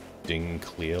ding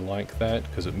clear like that,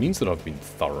 because it means that I've been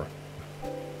thorough.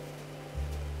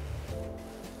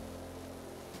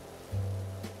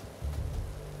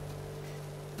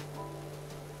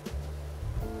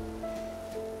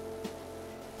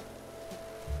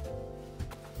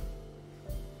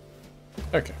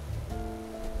 Okay.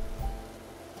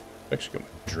 Actually got my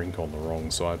drink on the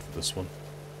wrong side for this one.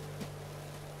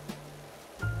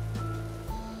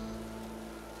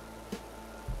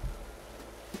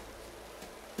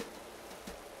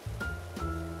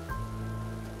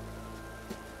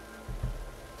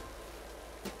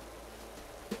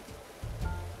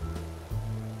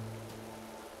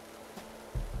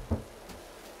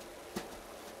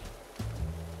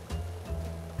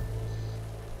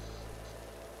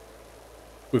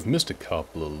 We've missed a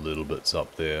couple of little bits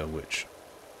up there, which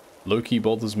low-key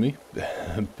bothers me,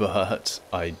 but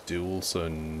I do also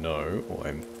know, or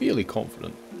I'm fairly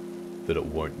confident, that it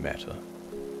won't matter,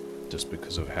 just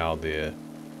because of how their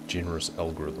generous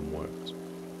algorithm works.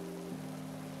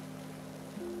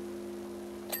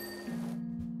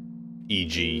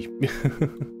 E.g.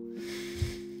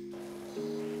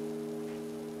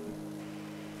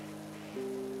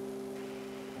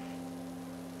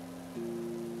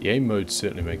 The aim mode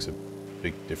certainly makes a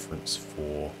big difference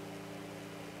for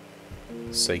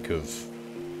the sake of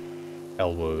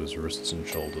elbows, wrists and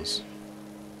shoulders.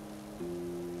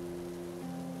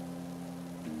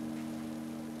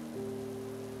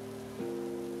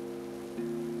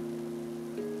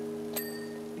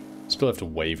 Still have to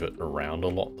wave it around a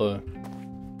lot though.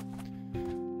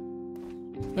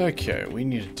 Okay, we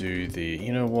need to do the,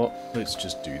 you know what, let's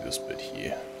just do this bit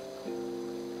here.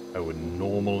 I would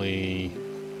normally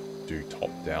do top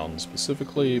down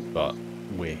specifically, but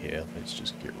we're here. Let's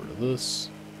just get rid of this.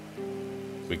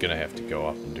 We're gonna have to go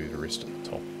up and do the rest of the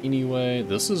top anyway.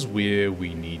 This is where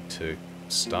we need to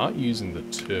start using the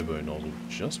turbo nozzle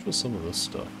just for some of this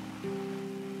stuff.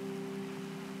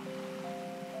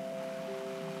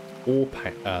 Or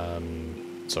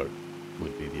soap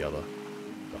would be the other.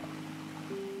 But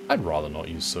I'd rather not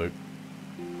use soap.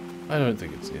 I don't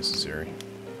think it's necessary.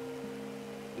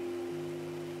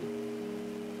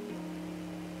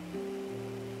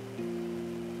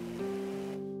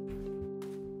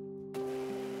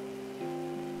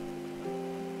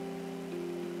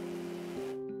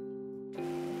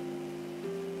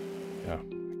 Yeah,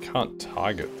 I can't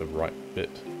target the right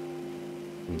bit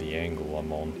from the angle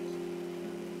I'm on.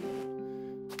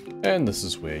 And this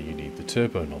is where you need the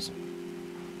turbo nozzle.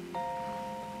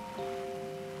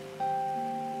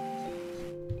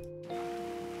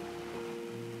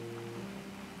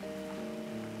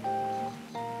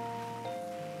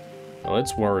 Now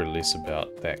let's worry less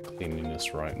about that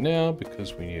cleanliness right now,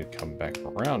 because we need to come back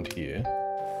around here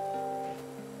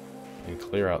and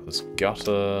clear out this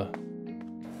gutter.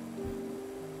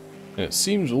 And it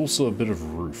seems also a bit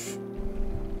of roof.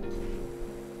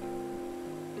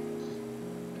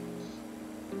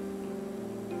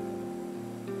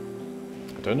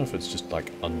 I don't know if it's just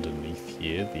like underneath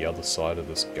here, the other side of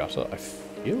this gutter. I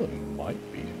feel it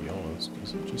might be, to be honest.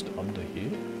 Is it just under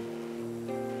here?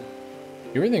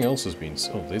 Everything else has been...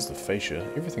 Oh, there's the fascia.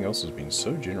 Everything else has been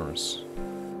so generous.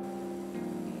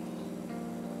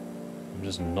 I'm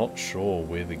just not sure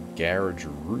where the garage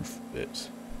roof bit.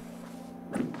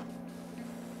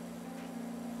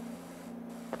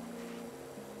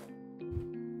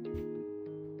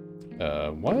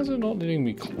 Why is it not letting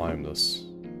me climb this?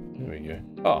 There we go.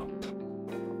 Oh.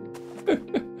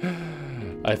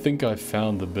 I think I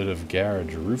found the bit of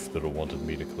garage roof that it wanted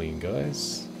me to clean,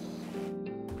 guys.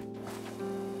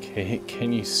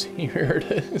 Can you see where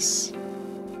it is?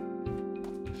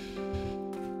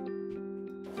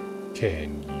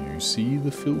 Can you see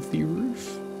the filthy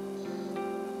roof?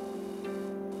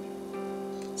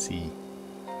 See.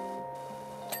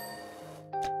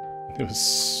 There was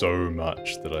so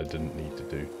much that I didn't need to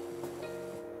do.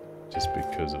 Just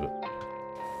because of it.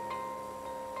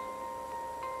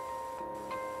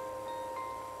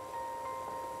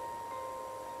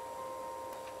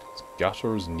 This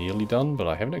gutter is nearly done, but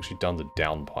I haven't actually done the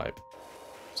downpipe.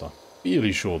 So I'm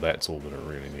fairly sure that's all that it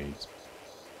really needs.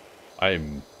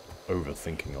 I'm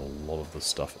overthinking a lot of the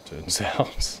stuff, it turns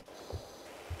out.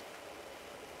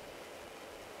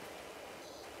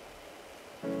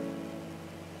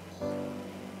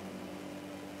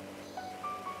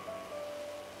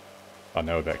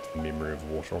 Now we're back to the memory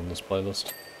of water on this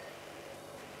playlist.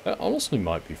 That honestly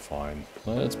might be fine.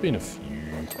 It's been a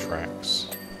few tracks.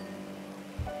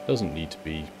 Doesn't need to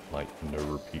be, like, no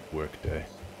repeat workday.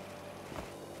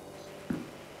 I'm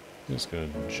just gonna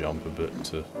jump a bit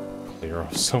to clear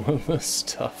off some of this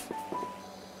stuff.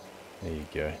 There you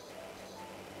go.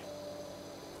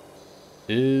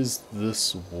 Is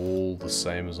this wall the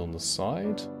same as on the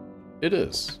side? It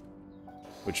is.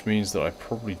 Which means that I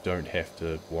probably don't have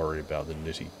to worry about the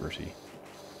nitty-gritty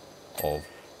of,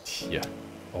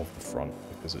 of the front,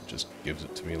 because it just gives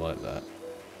it to me like that.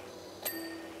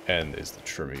 And there's the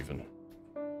trim even.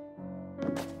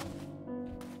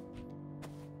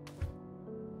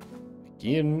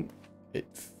 Again, it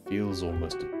feels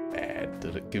almost bad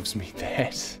that it gives me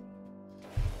that.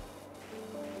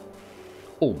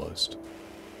 Almost.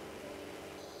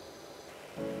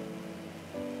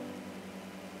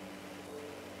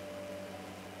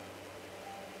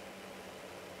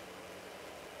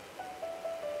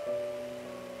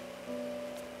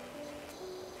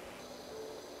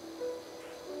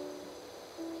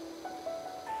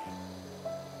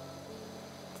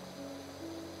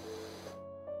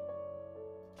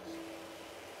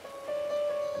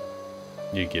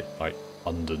 You get, like,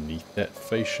 underneath that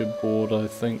fascia board, I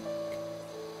think.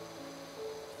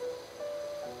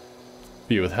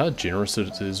 But yeah, with how generous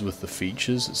it is with the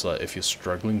features, it's like if you're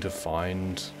struggling to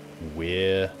find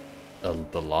where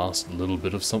the last little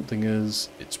bit of something is,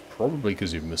 it's probably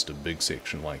because you've missed a big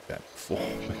section like that before,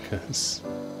 because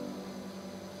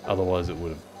otherwise it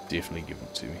would have definitely given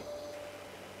it to me.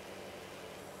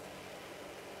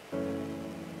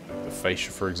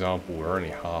 Fascia, for example, we're only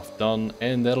half done,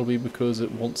 and that'll be because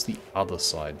it wants the other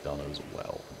side done as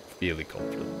well. I'm fairly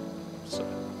confident. So,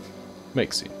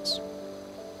 makes sense.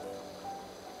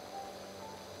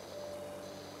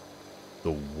 The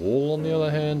wall, on the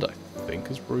other hand, I think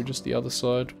is probably just the other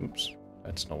side. Oops,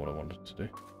 that's not what I wanted to do.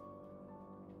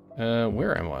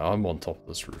 Where am I? I'm on top of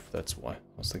this roof, that's why. I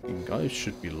was thinking, guys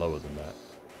should be lower than that.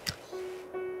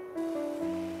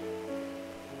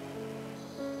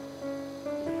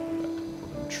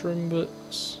 Trim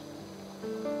bits.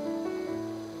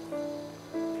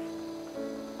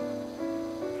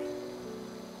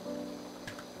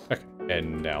 Okay,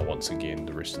 and now once again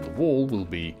the rest of the wall will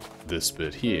be this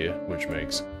bit here, which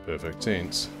makes perfect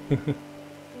sense.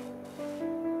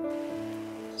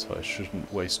 So I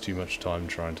shouldn't waste too much time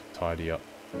trying to tidy up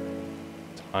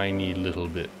tiny little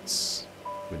bits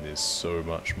when there's so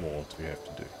much more to have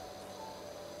to do.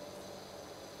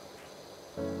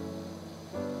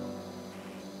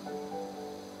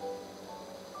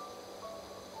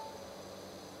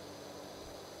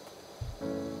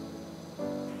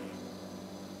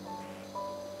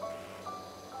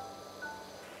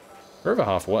 We're over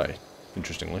halfway,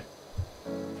 interestingly.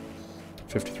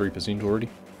 53% already.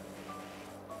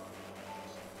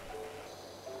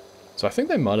 So I think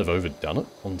they might have overdone it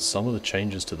on some of the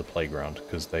changes to the playground,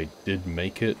 because they did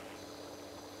make it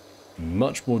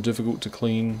much more difficult to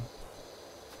clean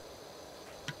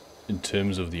in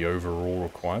terms of the overall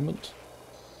requirement.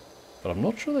 But I'm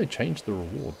not sure they changed the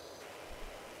reward.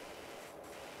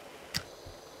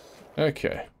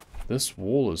 Okay, this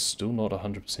wall is still not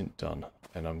 100% done,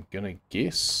 and I'm gonna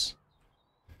guess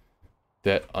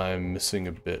that I'm missing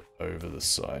a bit over the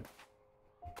side.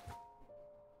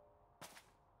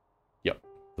 Yep,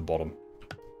 the bottom.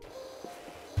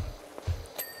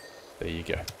 There you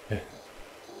go.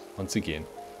 Once again,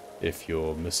 if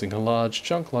you're missing a large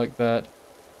chunk like that,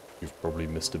 you've probably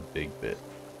missed a big bit.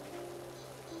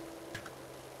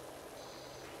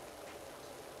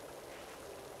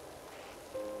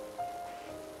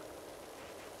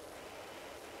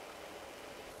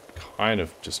 Kind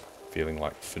of just feeling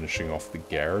like finishing off the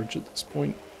garage at this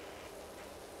point.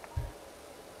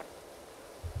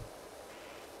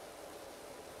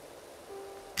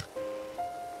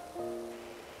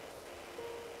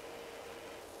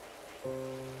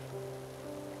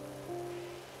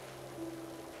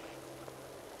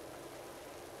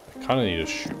 I kind of need to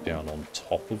shoot down on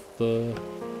top of the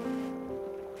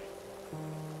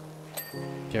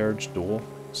garage door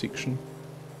section.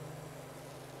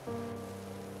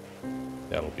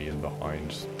 That'll be in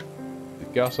behind the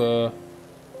gutter.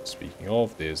 Speaking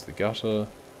of, there's the gutter.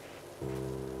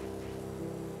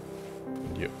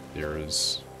 And yep, there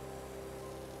is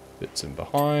bits in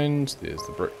behind. There's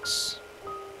the bricks.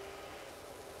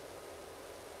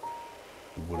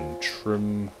 The wooden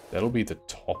trim. That'll be the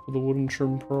top of the wooden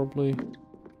trim, probably.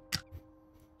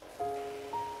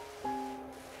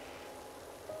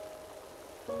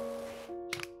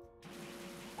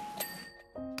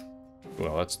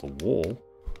 Well, that's the wall.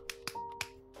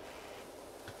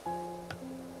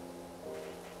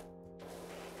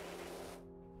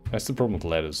 That's the problem with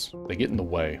ladders. They get in the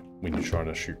way when you're trying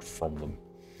to shoot from them.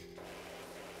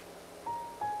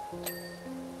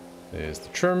 There's the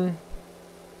trim.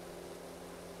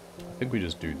 I think we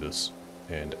just do this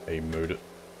and A-mode it.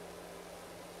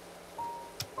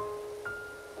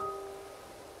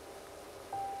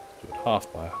 Do it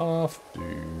half by half.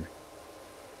 Do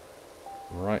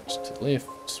right to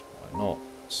left. Why not?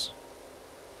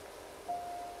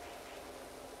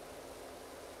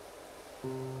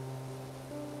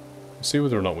 See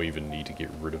whether or not we even need to get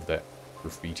rid of that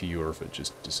graffiti or if it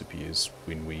just disappears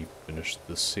when we finish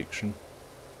this section.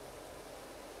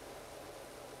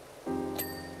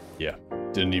 Yeah,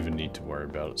 didn't even need to worry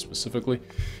about it specifically.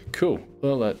 Cool,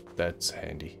 well that's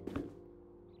handy.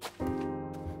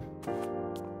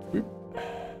 Whoop.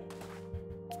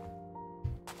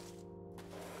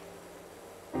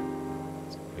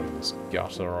 Let's clean this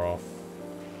gutter off.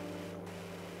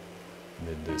 And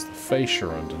then there's the fascia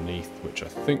underneath, which I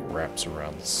think wraps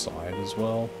around the side as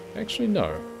well. Actually,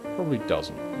 no, probably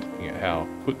doesn't. Looking at how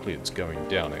quickly it's going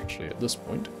down, actually, at this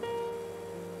point.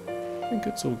 I think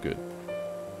it's all good.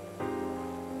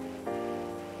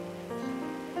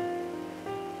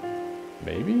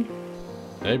 Maybe?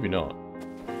 Maybe not.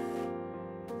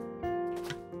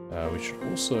 We should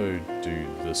also do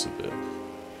this a bit.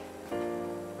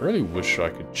 I really wish I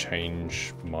could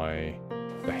change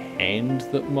the hand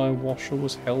that my washer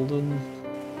was held in.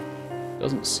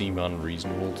 Doesn't seem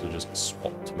unreasonable to just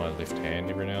swap to my left hand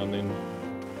every now and then.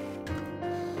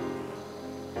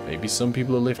 Maybe some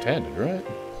people are left-handed, right?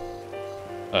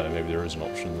 I don't know, maybe there is an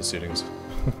option in the settings.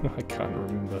 I can't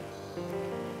remember.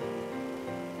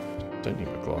 Don't need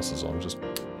my glasses on, just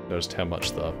noticed how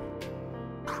much they're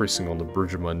pressing on the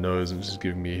bridge of my nose and just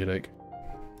giving me a headache.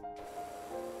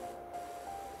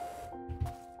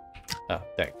 Ah,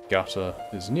 that gutter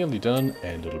is nearly done,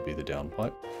 and it'll be the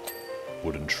downpipe.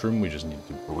 Wooden trim we just need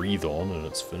to breathe on and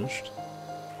it's finished.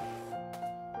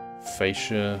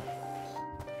 Fascia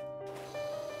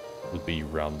will be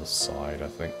round the side, I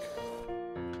think.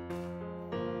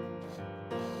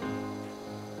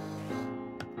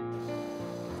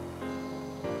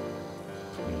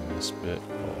 Clean this bit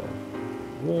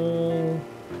of wall.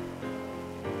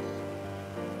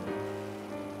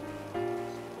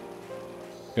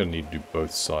 Gonna need to do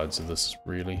both sides of this,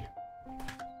 really.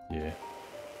 Yeah.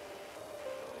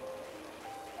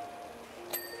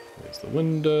 There's the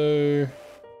window.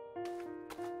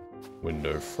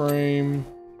 Window frame.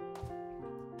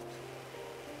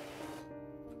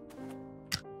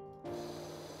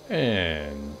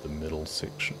 And the middle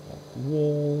section of the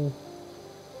wall.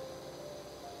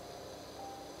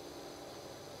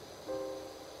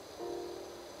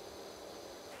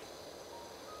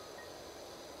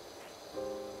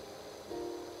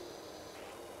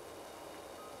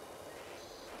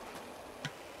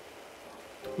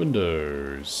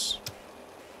 Windows.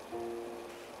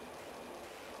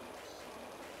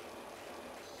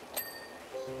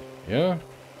 Yeah.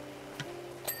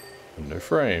 No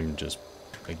frame, just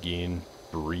again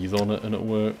breathe on it and it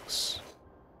works.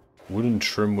 Wooden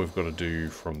trim we've got to do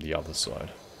from the other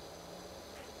side.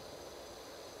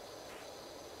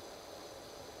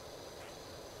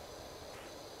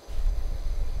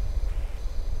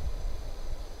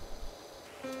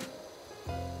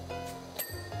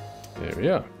 There we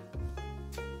are.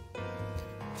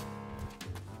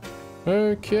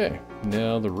 Okay,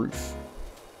 now the roof.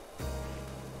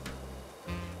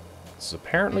 This is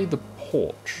apparently the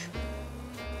porch.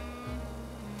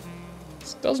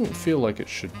 This doesn't feel like it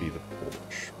should be the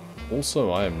porch.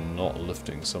 Also, I am not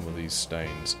lifting some of these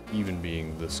stains, even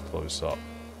being this close up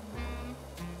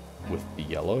with the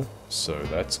yellow, so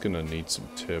that's gonna need some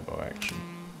turbo action.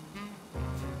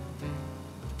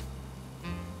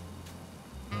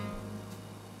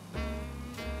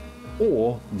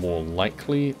 Or, more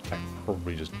likely, I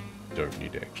probably just don't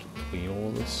need to actually clean all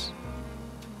of this.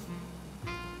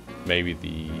 Maybe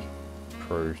the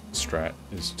pro strat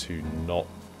is to not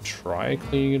try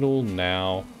cleaning it all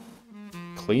now,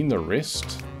 clean the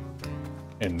rest,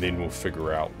 and then we'll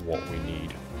figure out what we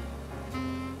need.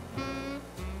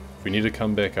 If we need to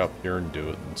come back up here and do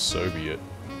it, then so be it.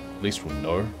 At least we'll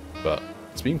know, but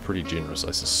it's been pretty generous.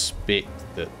 I suspect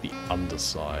that the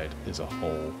underside is a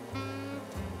whole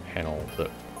panel that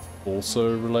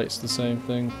also relates to the same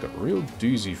thing. Got a real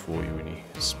doozy for you when you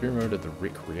experiment at the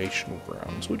recreational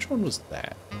grounds. Which one was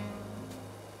that?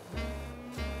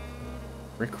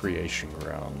 Recreation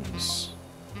grounds.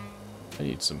 I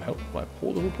need some help with my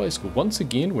poor little play school. Once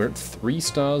again, we're at 3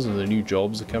 stars and the new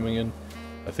jobs are coming in.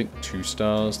 I think 2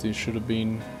 stars there should have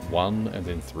been 1, and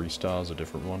then 3 stars a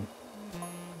different one.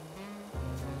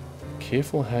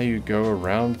 Careful how you go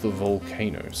around the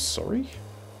volcano. Sorry?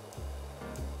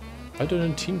 I don't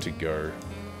intend to go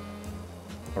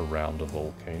around a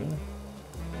volcano.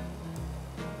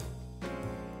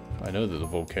 I know that the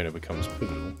volcano becomes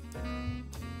pivotal.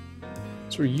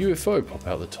 So a UFO pop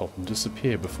out the top and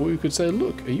disappear before you could say,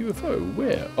 look, a UFO,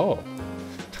 where? Oh.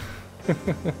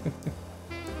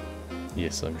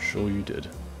 Yes, I'm sure you did.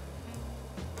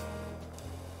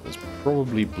 There's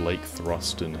probably Blake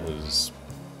thrust in his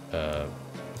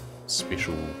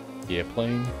special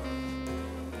airplane,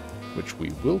 which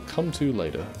we will come to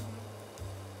later.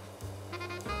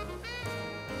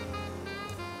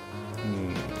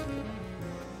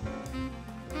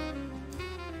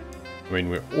 I mean,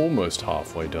 we're almost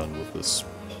halfway done with this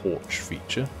porch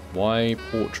feature. Why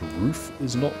porch roof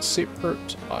is not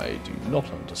separate, I do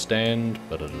not understand,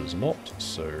 but it is not,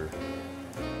 so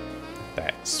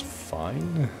that's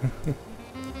fine.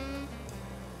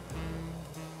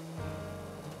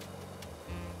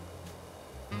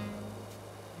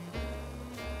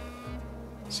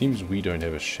 Seems we don't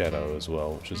have a shadow as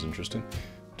well, which is interesting.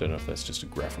 Don't know if that's just a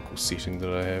graphical setting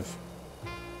that I have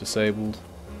disabled.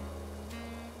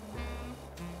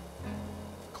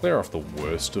 Clear off the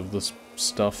worst of this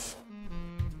stuff.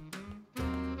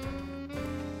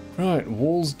 Right,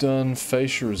 wall's done.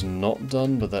 Fascia is not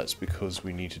done, but that's because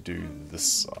we need to do this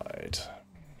side.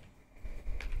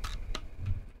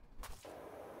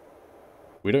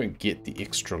 We don't get the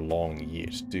extra long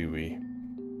yet, do we?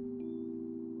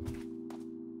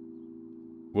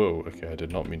 Whoa, okay, I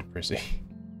did not mean to press E.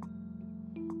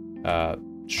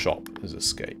 Shop is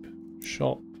escape.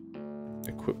 Shop.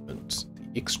 Equipment. The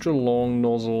extra long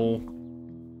nozzle.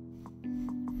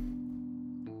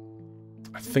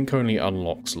 I think only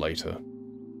unlocks later.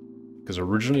 Because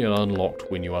originally it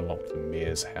unlocked when you unlocked the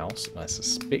mayor's house, and I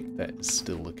suspect that is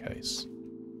still the case.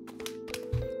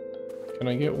 Can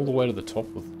I get all the way to the top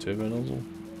with the turbo nozzle?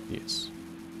 Yes.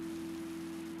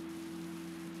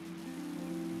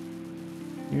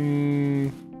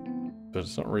 But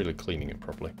it's not really cleaning it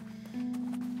properly.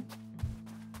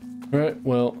 Right,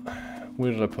 well,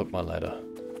 where did I put my ladder?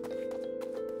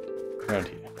 Around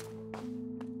here.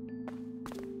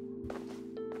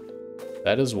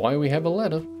 That is why we have a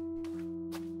ladder.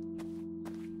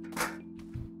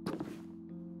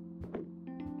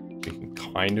 We can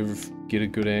kind of get a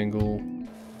good angle.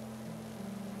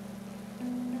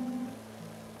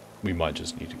 We might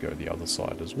just need to go the other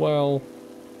side as well.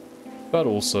 But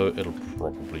also, it'll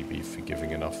probably be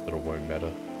forgiving enough that it won't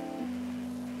matter.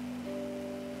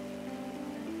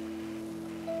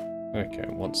 Okay,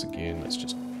 once again, let's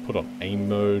just put on aim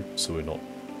mode so we're not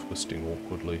twisting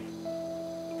awkwardly.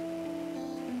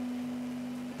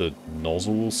 The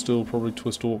nozzle will still probably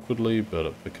twist awkwardly, but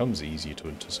it becomes easier to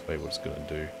anticipate what it's going to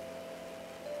do.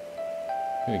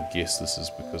 I'm going to guess this is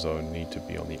because I would need to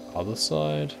be on the other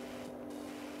side.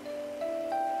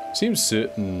 Seems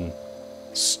certain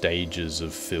stages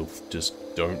of filth just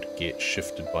don't get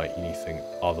shifted by anything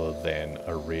other than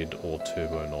a red or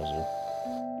turbo nozzle.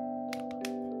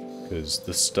 Because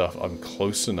this stuff, I'm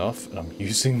close enough and I'm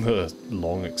using the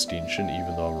long extension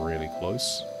even though I'm really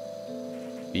close.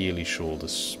 Fairly sure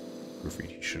this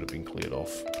graffiti should have been cleared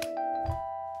off.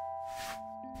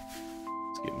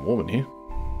 It's getting warm in here.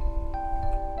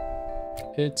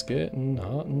 It's getting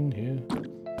hot in here.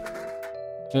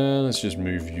 Let's just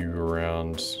move you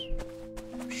around.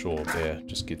 Sure, there,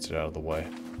 just gets it out of the way.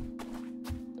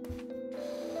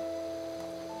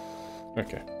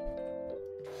 Okay.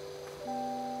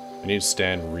 I need to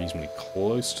stand reasonably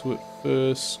close to it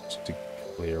first to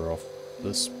clear off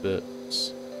this bit.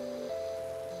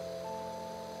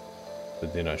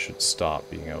 But then I should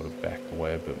start being able to back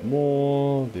away a bit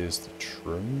more. There's the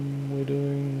trim we're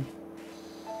doing.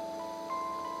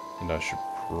 And I should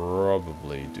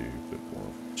probably do a bit more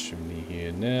of a chimney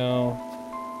here now.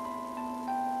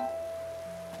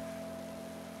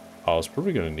 I was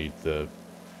probably going to need the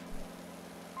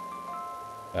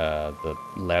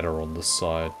ladder on this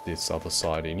side, this other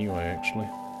side anyway, actually.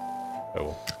 Oh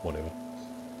well, whatever.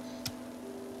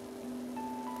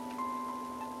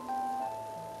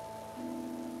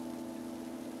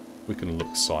 We can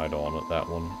look side on at that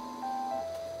one.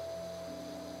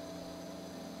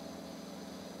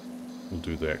 We'll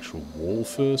do the actual wall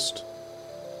first.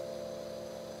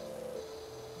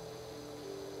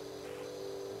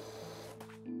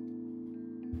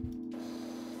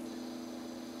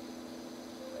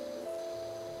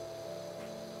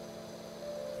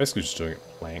 Basically just doing it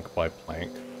plank by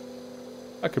plank.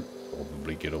 I could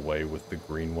probably get away with the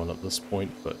green one at this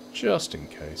point, but just in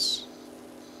case.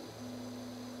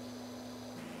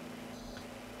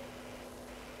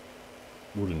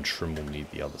 Wooden trim will need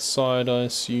the other side, I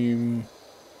assume.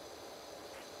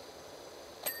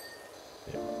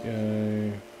 There we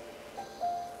go.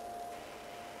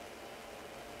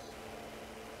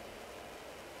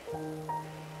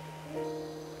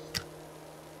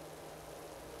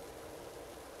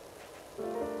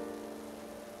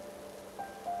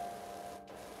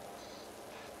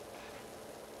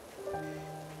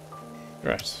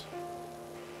 Right.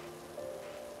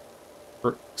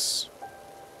 Bricks.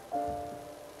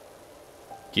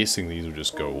 Guessing these will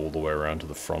just go all the way around to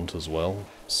the front as well,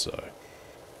 so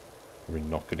we're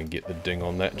not going to get the ding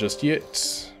on that just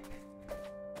yet.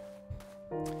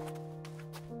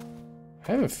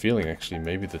 I have a feeling actually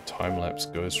maybe the time lapse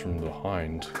goes from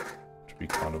behind, which would be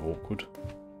kind of awkward.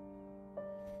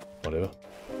 Whatever.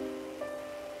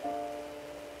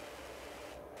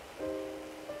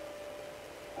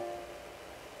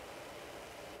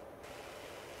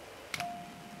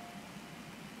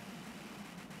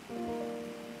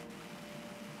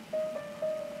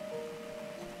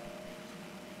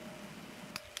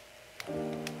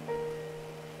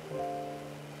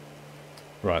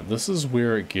 Right, this is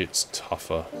where it gets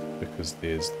tougher, because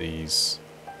there's these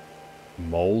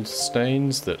mold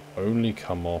stains that only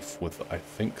come off with, I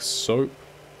think, soap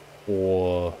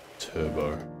or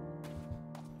turbo.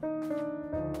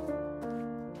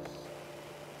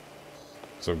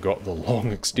 So I've got the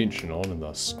long extension on and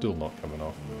they're still not coming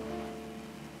off.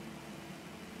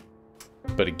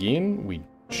 But again, we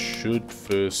should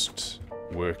first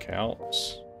work out,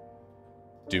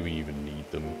 do we even need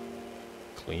them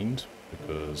cleaned?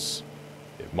 Because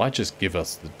it might just give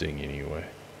us the ding anyway.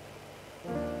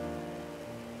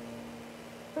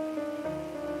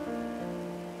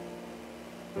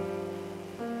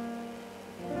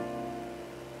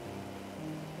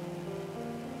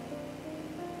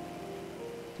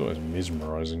 It's always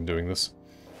mesmerizing doing this.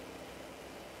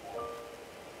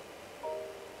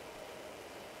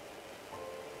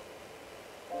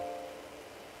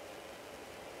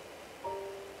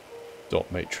 Dot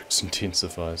matrix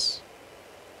intensifies.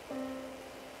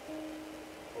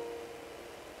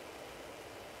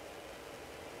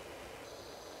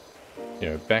 You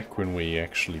know, back when we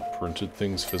actually printed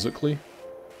things physically.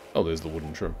 Oh, there's the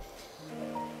wooden trim.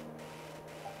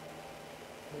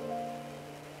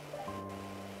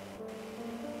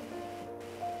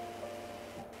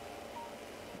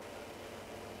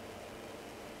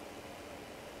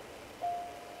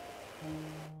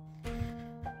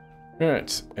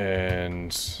 Alright,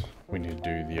 and we need to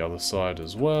do the other side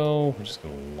as well. I'm just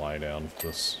gonna lie down for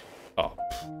this. Oh,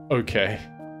 okay.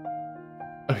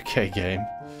 Okay, game.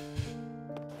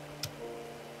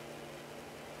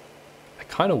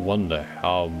 I kind of wonder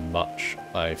how much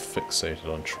I fixated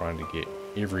on trying to get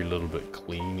every little bit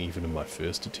clean, even in my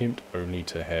first attempt, only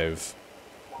to have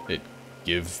it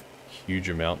give huge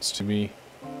amounts to me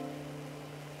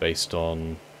based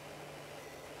on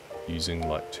using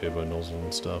like turbo nozzle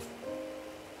and stuff.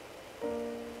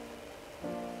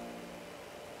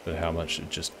 But how much it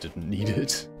just didn't need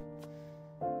it.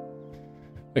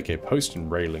 Okay, post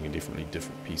and railing are definitely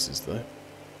different pieces though.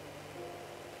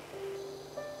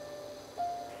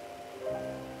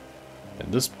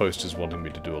 And this post is wanting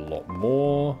me to do a lot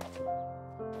more.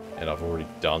 And I've already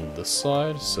done this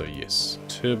side, so yes,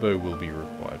 turbo will be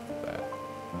required for that.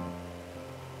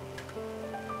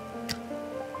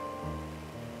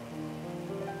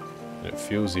 And it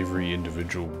feels every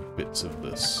individual bits of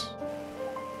this.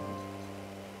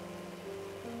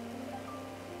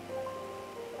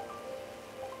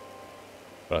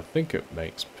 But I think it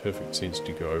makes perfect sense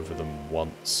to go over them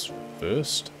once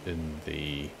first in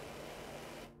the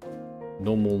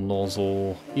normal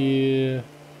nozzle here.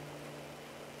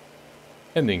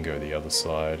 And then go the other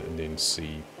side and then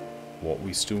see what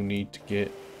we still need to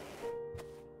get.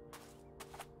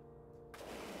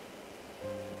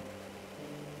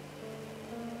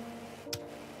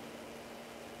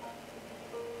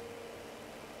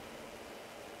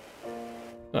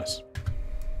 Nice.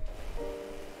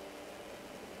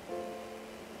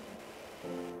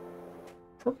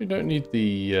 Probably don't need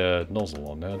the nozzle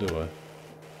on now, do I?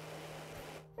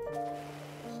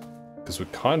 Because we're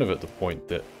kind of at the point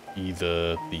that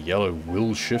either the yellow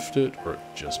will shift it or it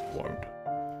just won't.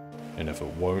 And if it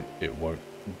won't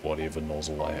whatever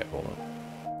nozzle I have on it.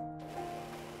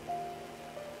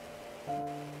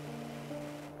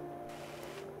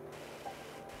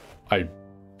 I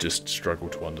just struggle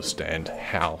to understand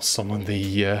how some of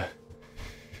the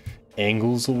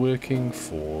angles are working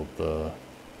for the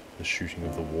shooting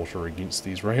of the water against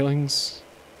these railings.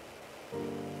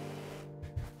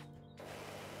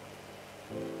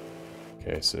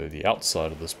 Okay, so the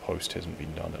outside of this post hasn't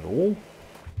been done at all.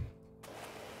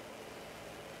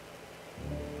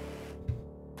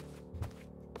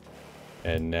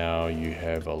 And now you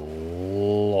have a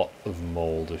lot of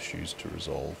mold issues to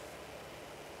resolve.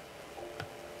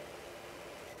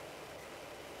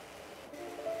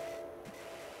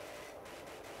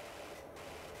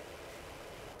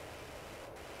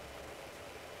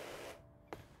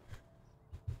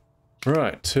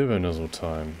 Right, turbo nozzle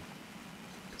time.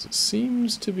 Because it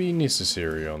seems to be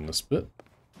necessary on this bit.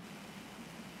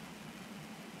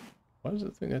 Why does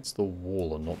it think that's the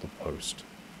wall and not the post?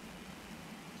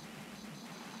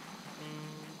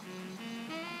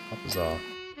 How bizarre.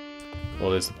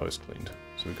 Well, there's the post cleaned,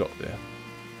 so we got there.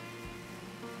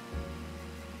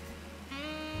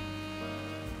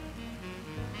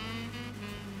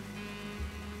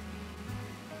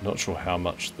 Not sure how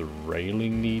much the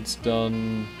railing needs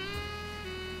done.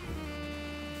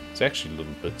 There's actually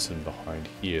little bits in behind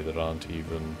here that aren't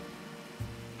even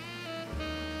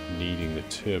needing the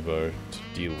turbo to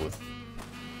deal with.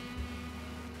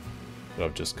 But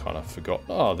I've just kind of forgot.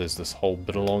 Oh, there's this whole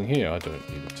bit along here. I don't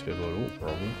need the turbo at all,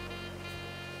 probably.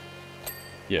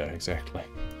 Yeah, exactly.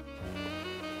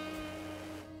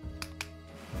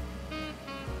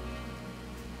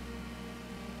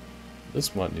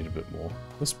 This might need a bit more.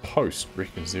 This post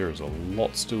reckons there is a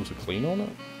lot still to clean on it.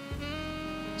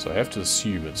 So I have to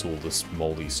assume it's all this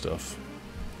moldy stuff.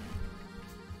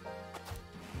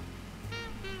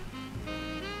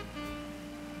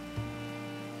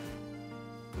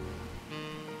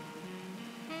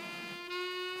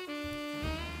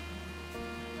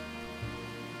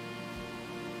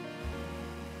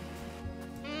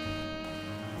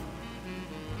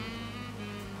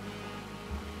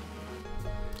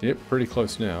 Yep, pretty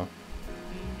close now.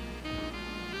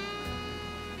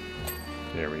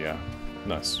 There we are.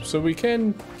 Nice. So we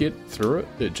can get through it.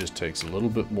 It just takes a little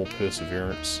bit more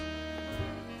perseverance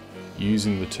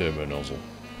using the turbo nozzle.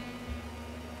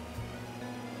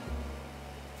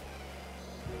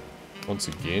 Once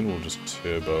again, we'll just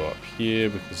turbo up here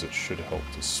because it should help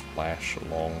to splash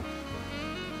along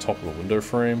the top of the window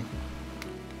frame.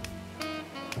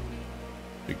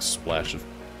 Big splash of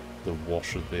the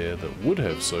washer there that would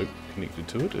have soap connected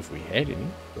to it if we had any,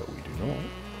 but we do not.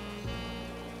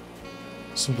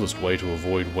 Simplest way to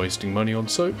avoid wasting money on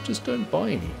soap, just don't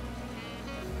buy any.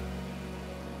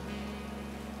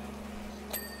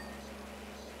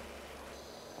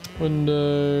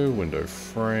 Window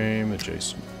frame,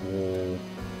 adjacent wall.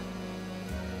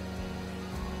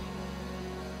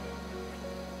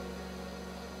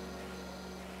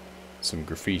 Some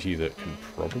graffiti that can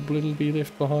probably be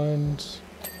left behind.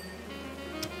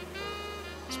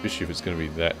 Especially if it's going to be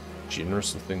that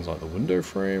generous with things like the window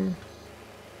frame.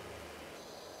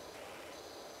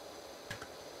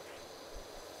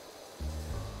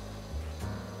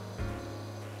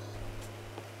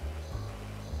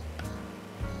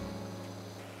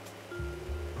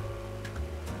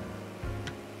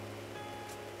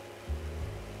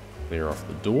 Clear off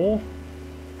the door.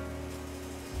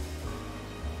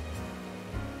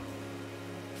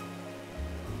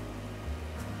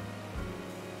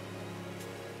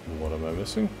 What am I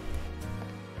missing?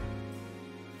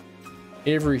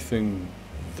 Everything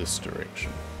this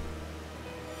direction.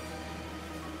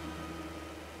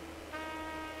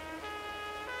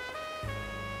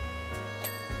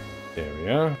 There we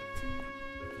are.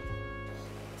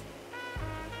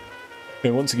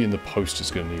 And once again, the post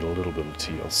is going to need a little bit of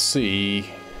TLC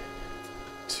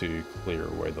to clear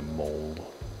away the mold.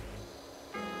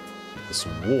 This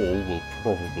wall will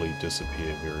probably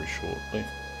disappear very shortly.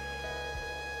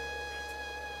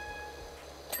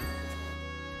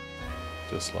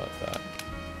 Just like that.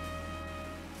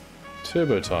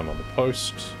 Turbo time on the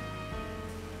post.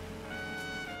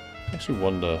 I actually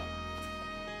wonder...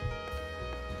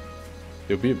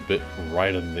 There'll be a bit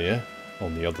right in there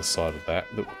on the other side of that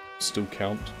will still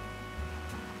count.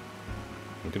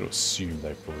 I'm going to assume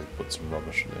they probably put some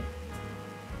rubbish in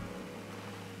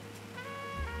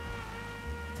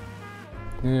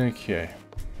there. Okay.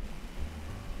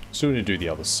 So we need to do the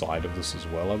other side of this as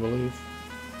well, I believe.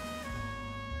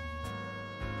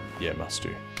 Yeah, must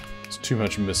do. There's too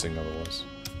much missing otherwise.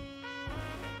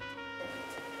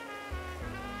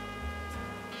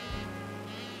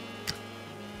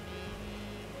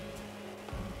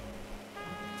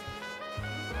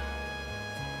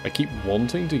 I keep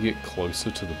wanting to get closer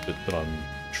to the bit that I'm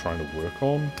trying to work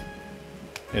on,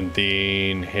 and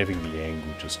then having the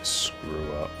angle just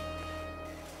screw up.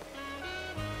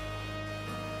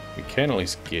 We can at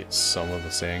least get some of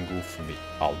this angle from the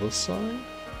other side.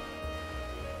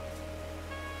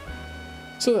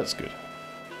 So that's good.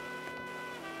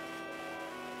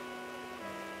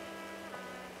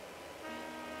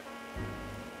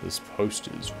 This post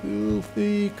is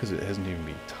filthy because it hasn't even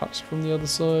been touched from the other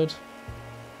side.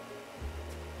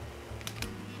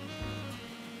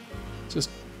 Just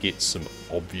get some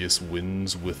obvious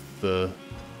wins with the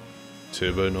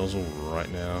turbo nozzle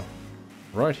right now.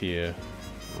 Right here.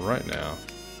 Right now.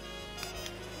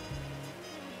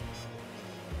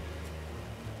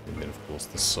 And then of course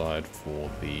the side for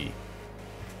the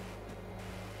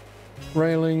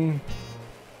railing.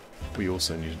 We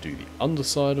also need to do the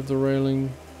underside of the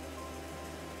railing.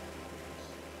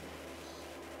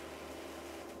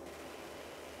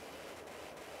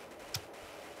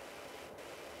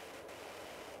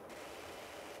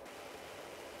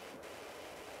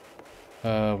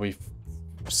 We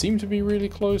seem to be really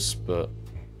close, but...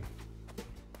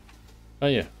 Oh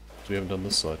yeah, we haven't done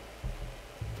this side.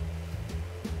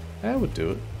 I would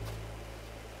do it.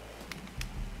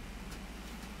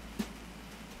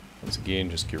 Once again,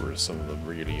 just get rid of some of the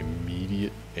really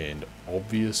immediate and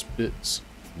obvious bits.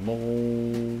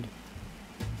 Mold.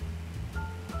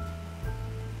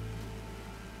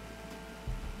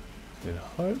 And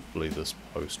hopefully this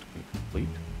post can complete.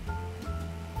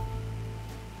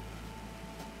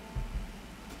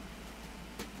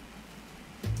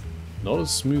 Not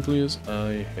as smoothly as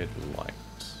I had liked.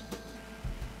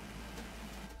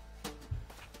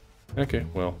 Okay,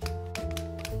 well.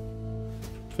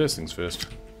 First things first.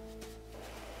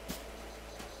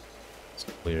 Let's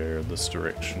clear this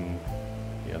direction,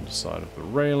 the underside of the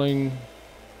railing.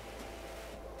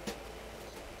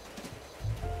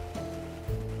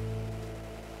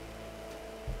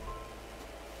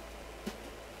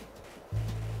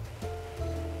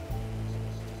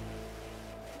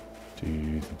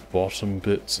 Do the bottom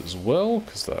bits as well,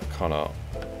 because they're kind of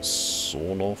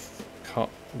sawn off, cut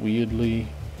weirdly.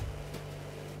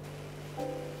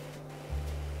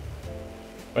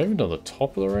 I even done the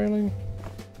top of the railing?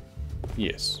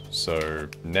 Yes, so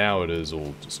now it is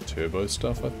all just turbo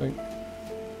stuff, I think.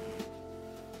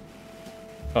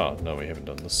 Oh, no, we haven't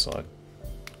done this side.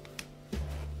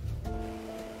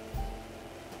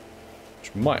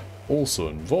 Which might also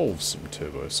involve some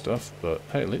turbo stuff, but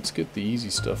hey, let's get the easy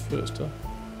stuff first, huh?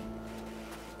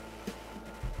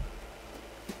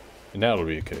 And now it'll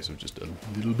be a case of just a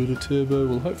little bit of turbo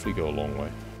will hopefully go a long way.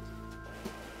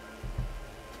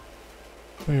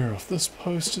 Clear off this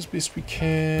post as best we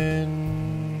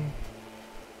can.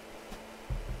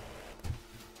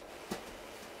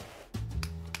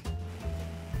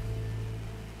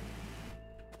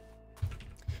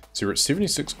 So we're at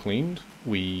 76 cleaned.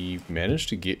 We managed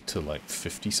to get to like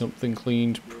 50 something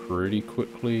cleaned pretty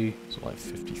quickly. So like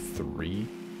 53.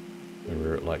 And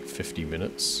we're at like 50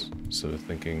 minutes. So we're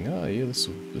thinking, oh yeah, this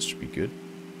should be good.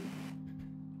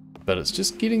 But it's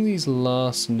just getting these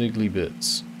last niggly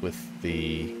bits with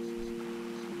the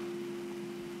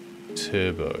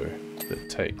turbo that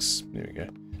takes, there we go,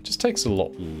 just takes a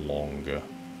lot longer.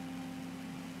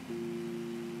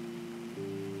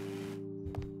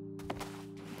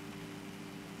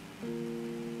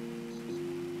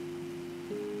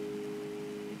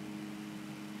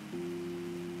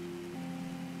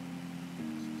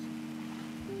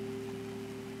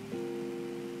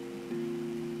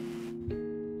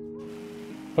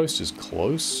 Post is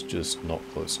close, just not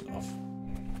close enough.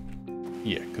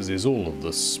 Yeah, because there's all of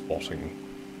this spotting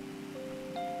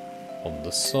on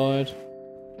this side.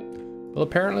 Well,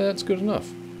 apparently that's good enough.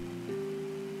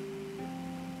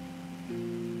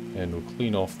 And we'll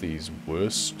clean off these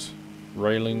worst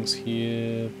railings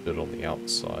here, bit on the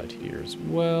outside here as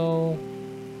well.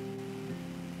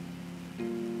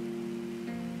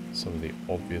 Some of the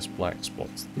obvious black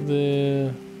spots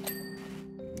there.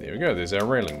 There we go, there's our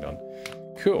railing done.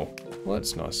 Cool, well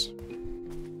that's nice.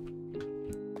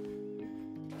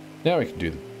 Now we can do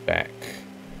the back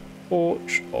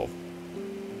porch of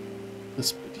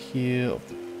this bit here of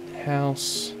the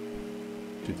house.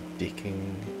 Do the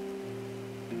decking.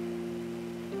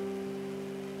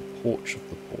 The porch of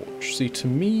the porch. See, to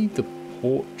me, the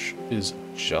porch is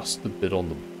just the bit on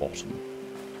the bottom.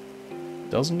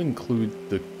 Doesn't include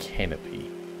the canopy.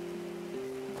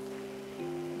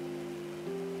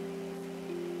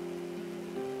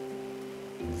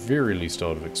 At the very least, I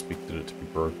would have expected it to be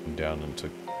broken down into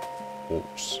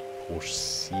porch,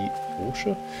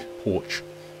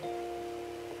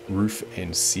 roof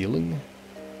and ceiling.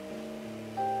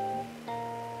 I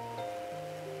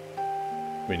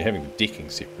mean, having the decking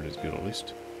separate is good at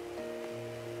least.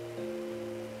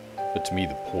 But to me,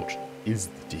 the porch is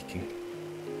the decking.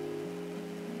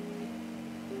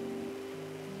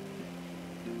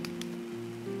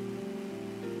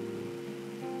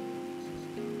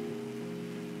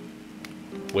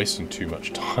 Wasting too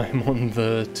much time on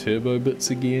the turbo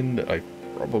bits again that I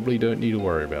probably don't need to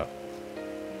worry about.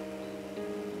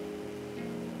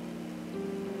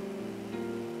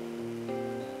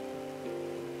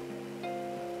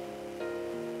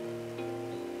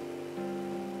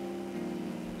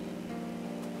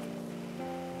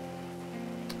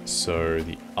 So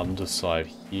the underside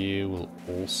here will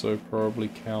also probably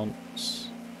count.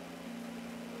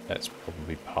 That's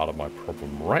probably part of my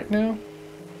problem right now.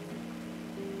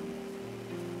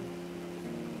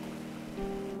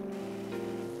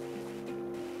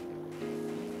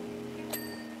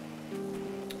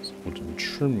 Wooden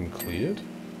trim cleared.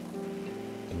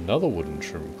 Another wooden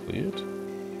trim cleared. I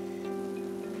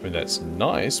mean, that's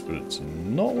nice, but it's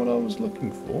not what I was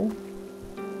looking for.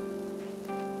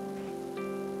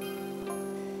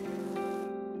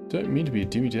 Don't mean to be a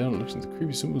demi-down. It looks like the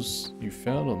creepy symbols you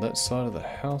found on that side of the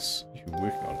house you're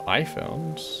working on. I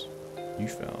found. You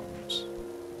found.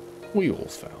 We all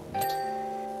found.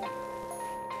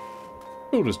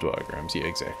 Builder's diagrams. Yeah,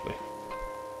 exactly.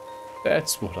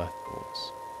 That's what I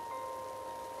thought.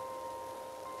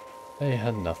 They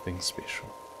had nothing special.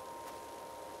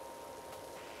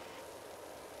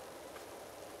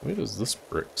 Where does this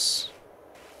bricks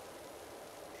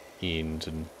end,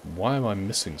 and why am I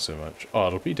missing so much? Oh,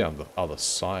 it'll be down the other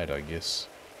side, I guess.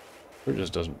 Or it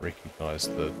just doesn't recognize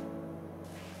the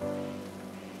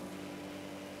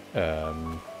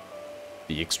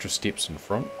extra steps in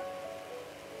front.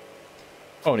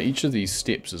 Oh, and each of these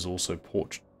steps is also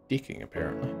porch decking,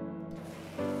 apparently.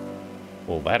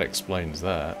 Well, that explains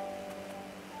that.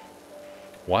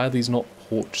 Why are these not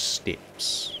porch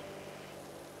steps?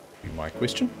 Be my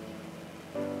question.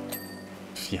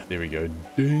 Yeah, there we go.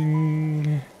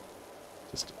 Ding!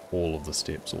 Just all of the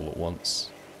steps all at once.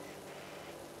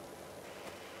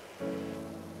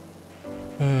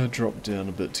 Drop down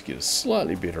a bit to get a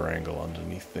slightly better angle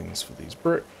underneath things for these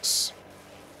bricks.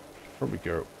 Probably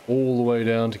go all the way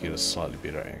down to get a slightly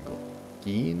better angle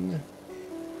again.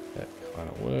 That kind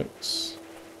of works.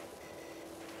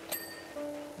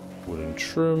 Wooden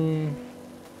trim.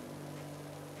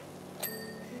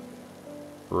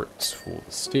 Bricks for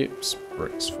the steps,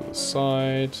 bricks for the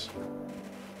side.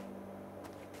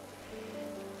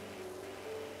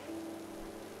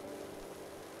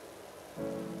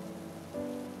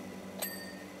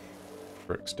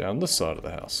 Bricks down this side of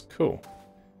the house. Cool.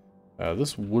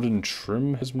 This wooden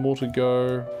trim has more to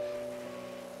go.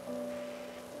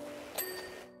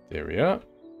 There we are.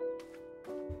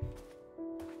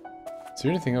 Is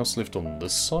there anything else left on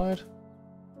this side?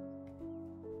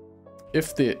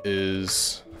 If there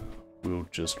is, we'll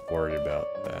just worry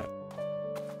about that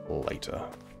later.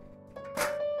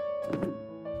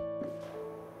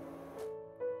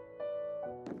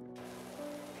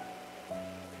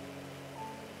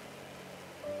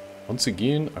 Once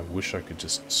again, I wish I could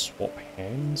just swap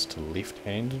hands to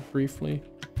left-handed briefly.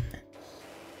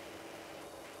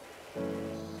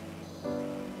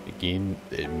 Again,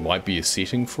 there might be a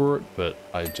setting for it, but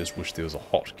I just wish there was a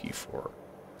hotkey for it.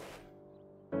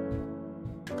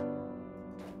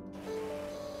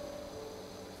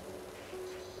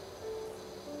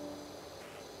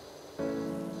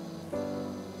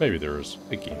 Maybe there is.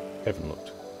 Again, haven't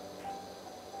looked.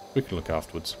 We can look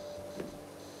afterwards.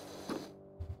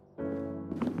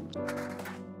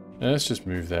 Now let's just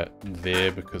move that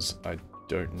there because I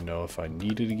don't know if I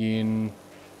need it again.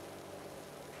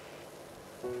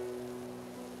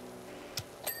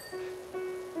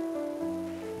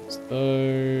 There's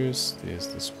those. There's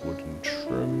this wooden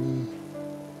trim.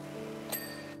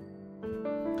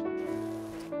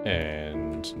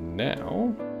 And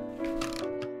now,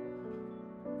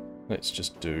 let's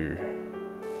just do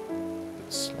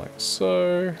this like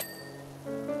so.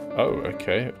 Oh,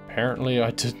 okay. Apparently I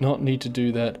did not need to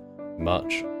do that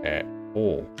much at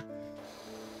all.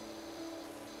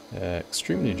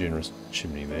 Extremely generous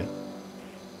chimney there.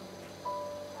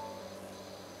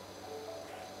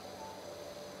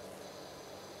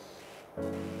 I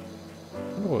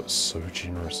wonder what's so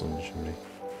generous on the chimney.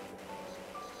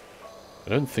 I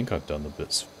don't think I've done the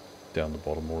bits down the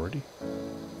bottom already.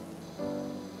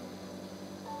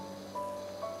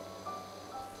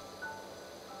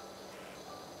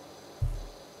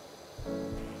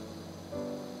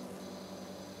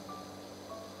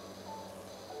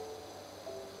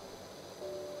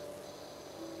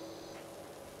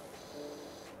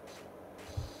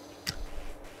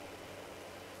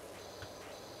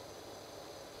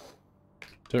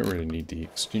 Don't really need the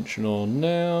extension on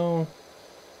now.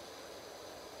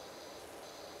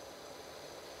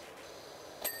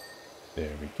 There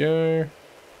we go.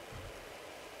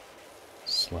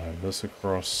 Slide this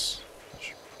across. I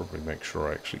should probably make sure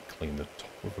I actually clean the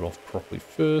top of it off properly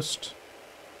first.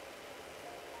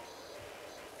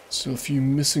 Still a few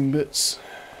missing bits.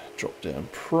 Drop down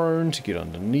prone to get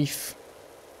underneath.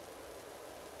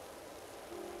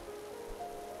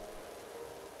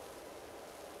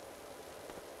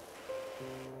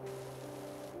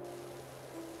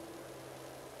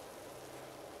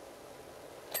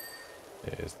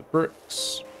 There's the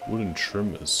bricks. Wooden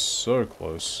trim is so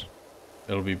close.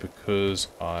 It'll be because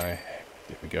there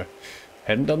we go,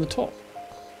 hadn't done the top.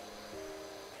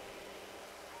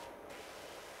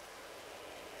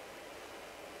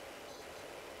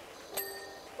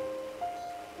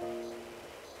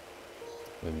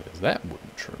 Then there's that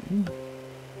wooden trim.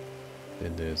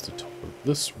 Then there's the top of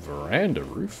this veranda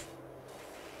roof.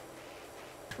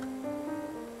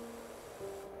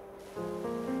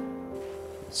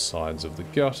 Sides of the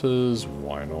gutters,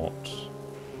 why not?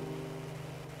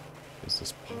 There's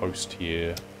this post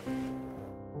here.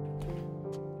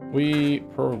 We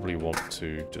probably want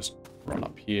to just run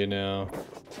up here now.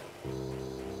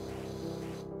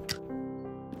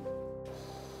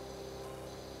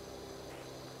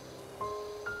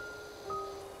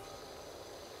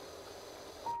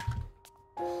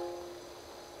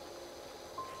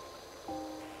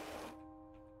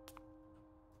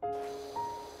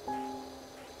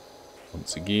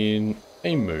 Once again,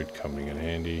 a mode coming in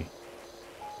handy.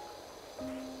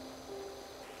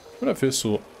 When I first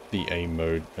saw the A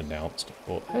mode announced, I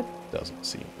thought that doesn't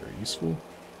seem very useful.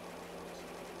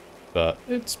 But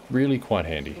it's really quite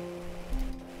handy.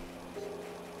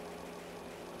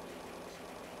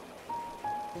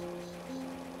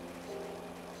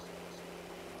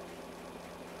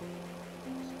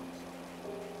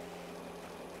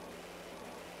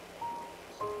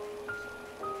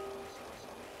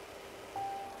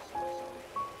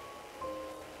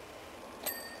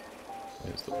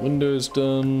 There's the windows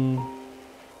done.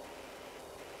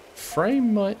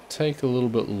 Frame might take a little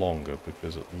bit longer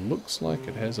because it looks like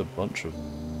it has a bunch of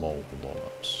mold on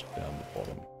it down the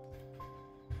bottom.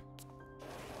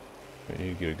 We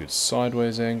need to get a good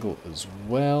sideways angle as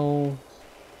well.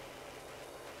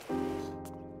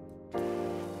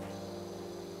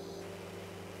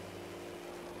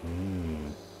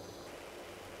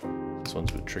 This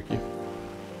one's a bit tricky.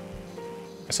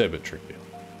 I say a bit tricky.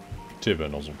 Turbo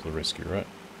nozzle to the rescue, right?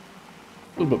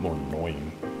 A little bit more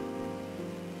annoying.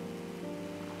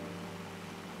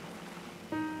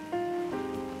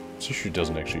 This issue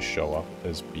doesn't actually show up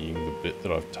as being the bit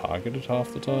that I've targeted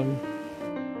half the time.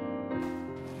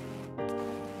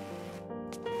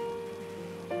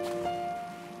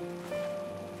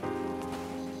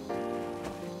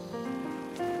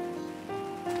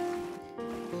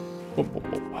 Whoop, whoop,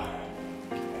 whoop.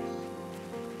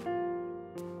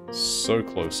 So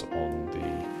close on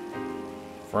the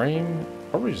frame.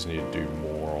 Probably just need to do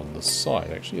more on the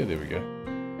side, actually. Yeah, there we go.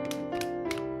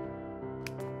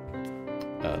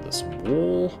 This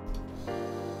wall.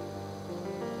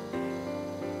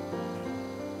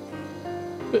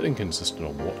 Bit inconsistent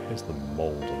on what has the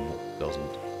mold and what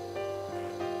doesn't.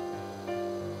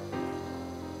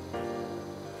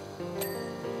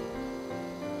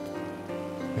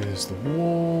 There's the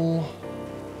wall.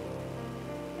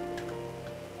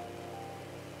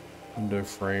 Window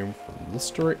frame from this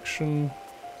direction.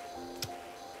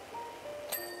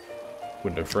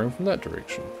 Window frame from that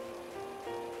direction.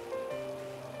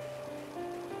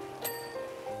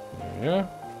 we go.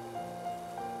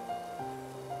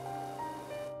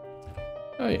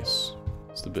 Oh yes,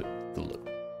 it's the bit, the lip.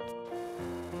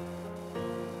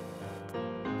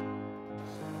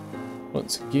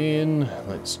 Once again,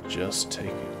 let's just take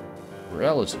it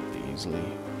relatively easily.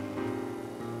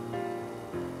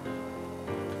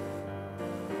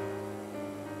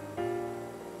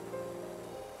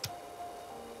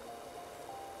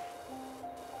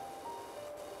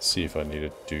 See if I need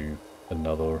to do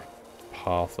another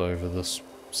path over this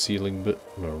ceiling bit,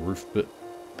 or roof bit.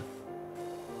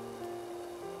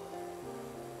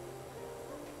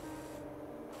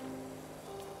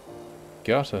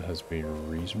 Gutter has been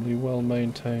reasonably well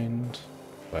maintained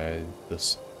by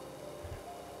this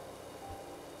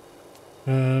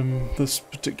this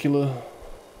particular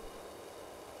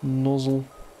nozzle.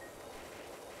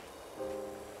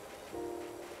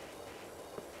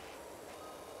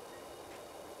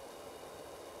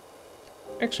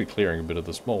 Actually clearing a bit of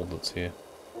this mold that's here.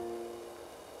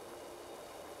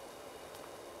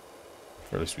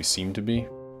 Or at least we seem to be.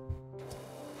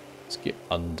 Let's get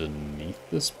underneath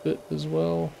this bit as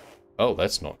well. Oh,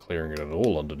 that's not clearing it at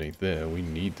all underneath there. We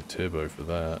need the turbo for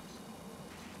that.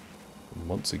 And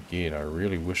once again, I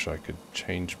really wish I could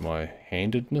change my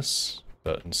handedness,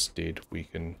 but instead we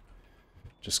can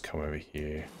just come over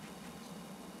here.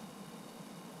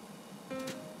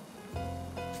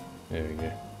 There we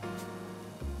go.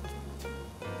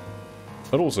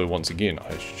 But also, once again,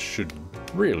 I should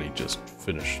really just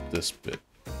finish this bit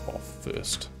off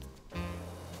first.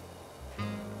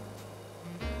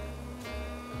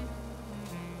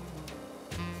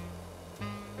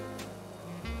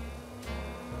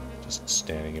 Just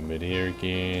standing in mid-air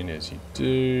again, as you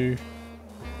do.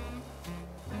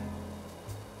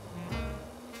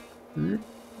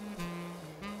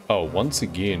 Oh, once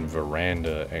again,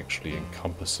 veranda actually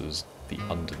encompasses the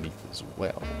underneath as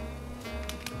well.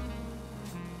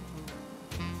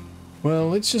 Well,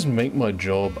 let's just make my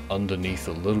job underneath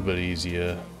a little bit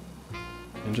easier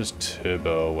and just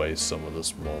turbo away some of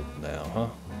this mold now, huh?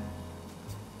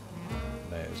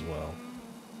 May as well.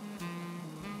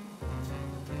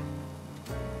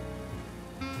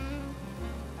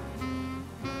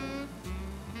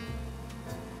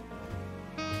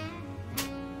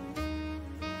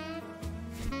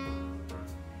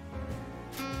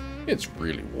 It's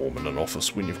really warm in an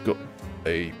office when you've got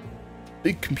a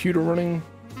big computer running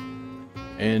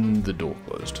and the door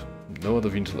closed. No other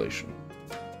ventilation.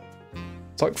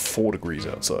 It's like 4 degrees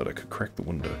outside. I could crack the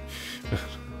window.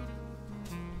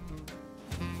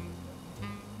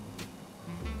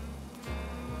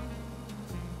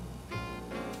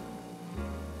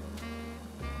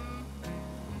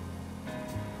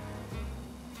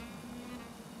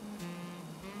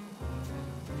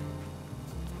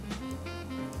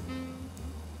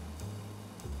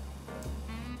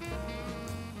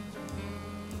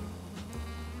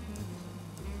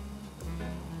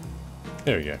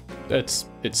 There we go. It's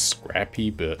scrappy,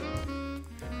 but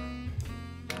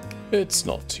it's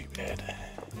not too bad.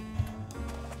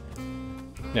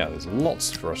 Now, there's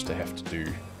lots for us to have to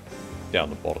do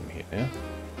down the bottom here now.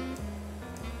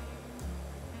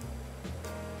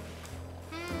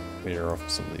 Clear off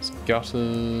some of these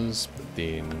gutters, but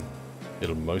then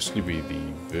it'll mostly be the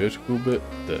vertical bit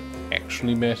that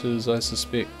actually matters, I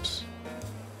suspect.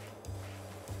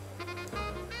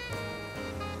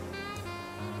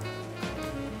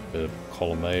 Bit of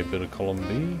column A, bit of column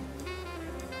B.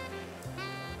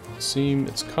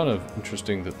 It's kind of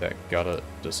interesting that that gutter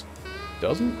just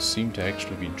doesn't seem to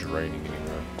actually be draining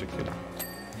anywhere in particular.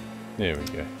 There we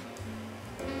go.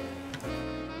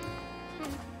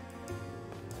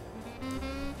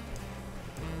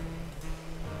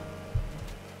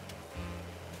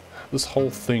 This whole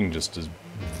thing just is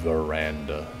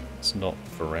veranda. It's not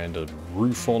veranda.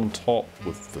 Roof on top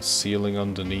with the ceiling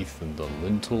underneath and the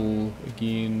lintel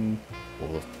again. Or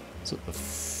the, is it the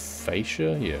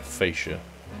fascia? Yeah, fascia.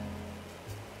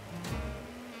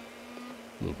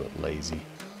 A little bit lazy.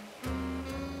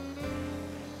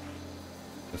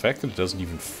 The fact that it doesn't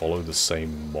even follow the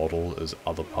same model as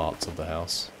other parts of the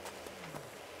house.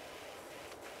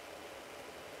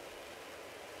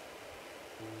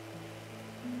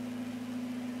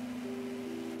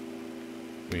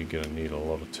 We're gonna need a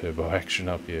lot of turbo action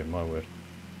up here, my word.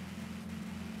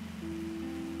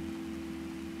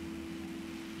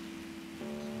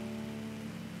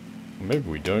 Maybe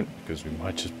we don't, because we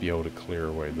might just be able to clear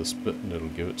away this bit and it'll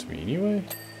give it to me anyway.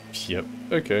 Yep,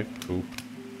 okay, cool.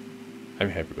 I'm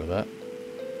happy with that.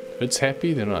 If it's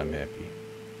happy, then I'm happy.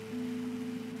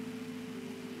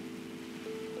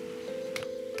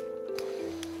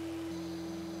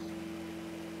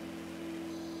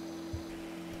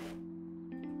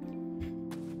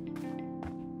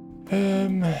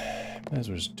 Might as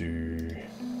well just do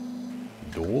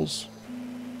doors.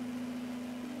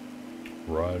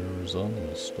 Riders on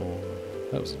the store.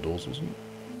 That was the doors, wasn't it?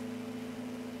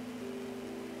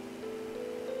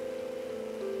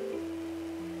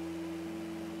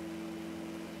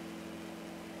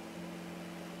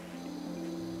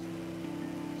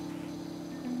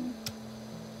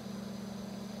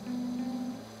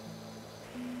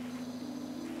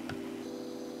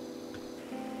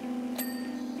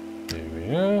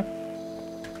 Yeah.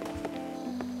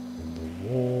 The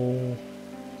wall.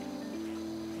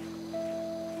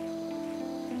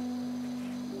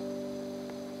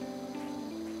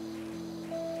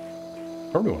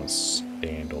 Probably want to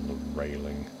stand on the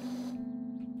railing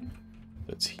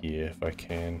that's here if I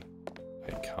can.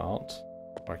 I can't.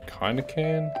 I kind of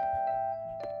can.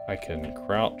 I can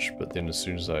crouch, but then as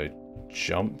soon as I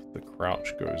jump, the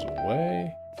crouch goes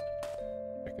away.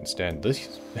 I can stand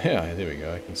this. Yeah, there we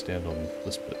go. I can stand on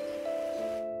this bit.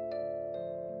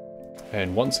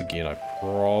 And once again, I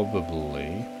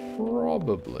probably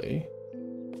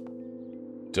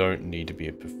don't need to be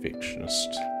a perfectionist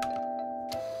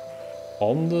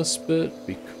on this bit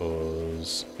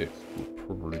because it will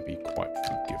probably be quite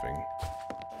forgiving.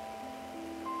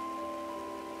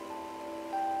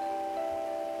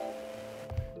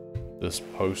 This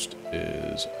post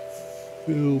is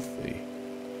filthy.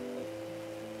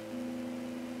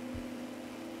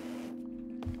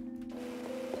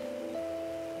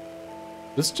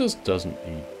 This just doesn't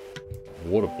need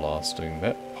water blasting.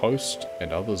 That post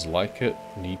and others like it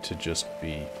need to just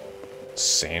be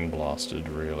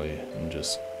sandblasted, really, and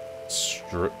just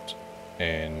stripped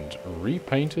and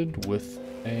repainted with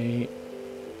a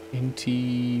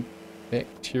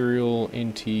antibacterial,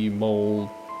 anti-mold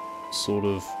sort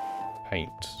of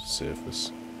paint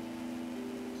surface.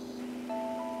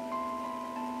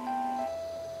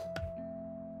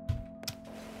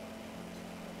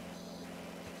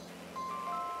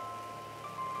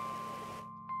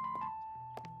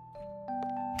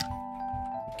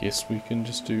 Guess we can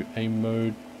just do a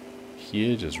mode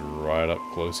here, just right up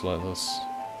close like this.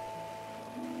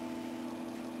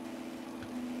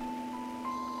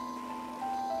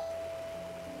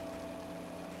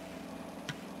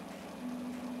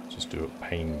 Just do it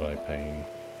pane by pane.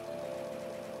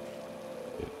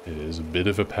 It is a bit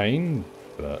of a pain,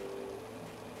 but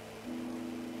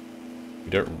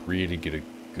we don't really get a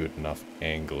good enough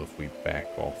angle if we back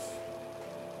off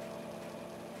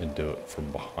and do it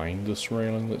from behind this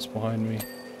railing that's behind me.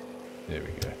 There we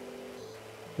go.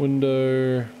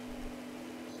 Window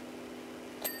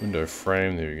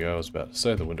frame, there we go. I was about to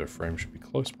say the window frame should be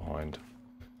close behind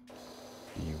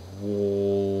the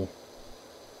wall.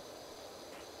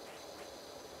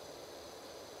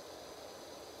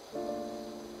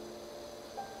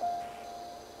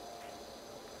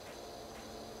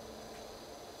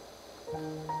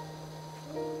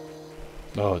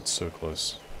 Oh, it's so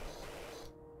close.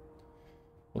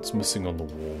 What's missing on the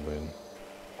wall then?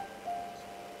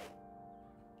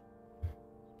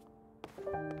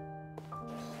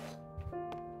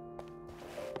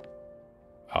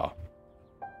 Ah.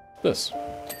 This.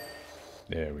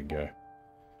 There we go.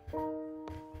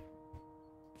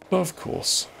 Of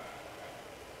course.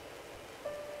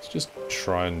 Let's just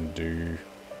try and do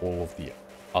all of the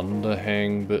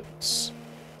underhang bits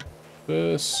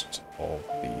first of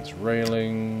these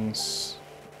railings.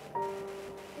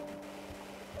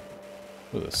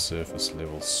 With a surface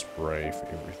level spray for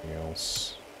everything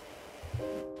else.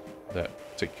 That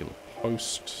particular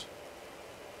post.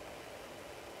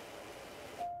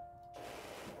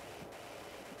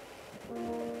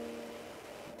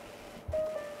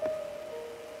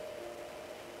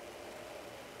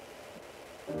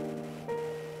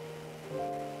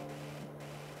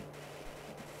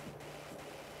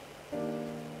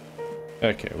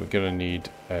 Okay, we're gonna need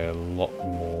a lot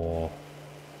more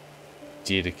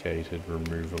dedicated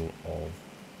removal of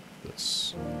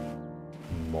this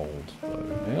mold though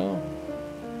now.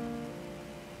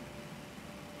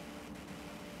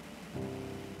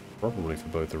 Probably for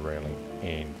both the railing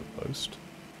and the post.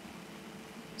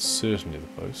 Certainly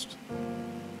the post.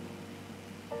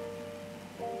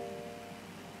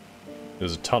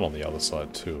 There's a ton on the other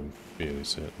side too, I'm fairly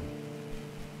certain.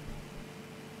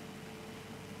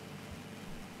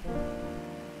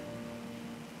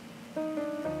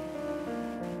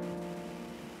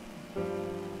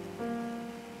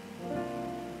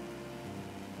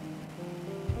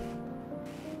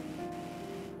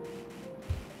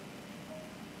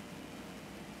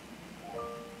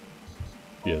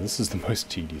 Yeah, this is the most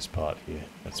tedious part here,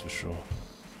 that's for sure.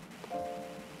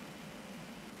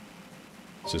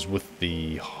 It's just with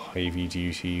the heavy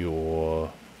duty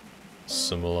or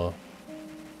similar.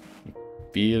 I'm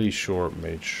fairly sure it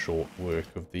made short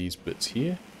work of these bits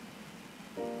here.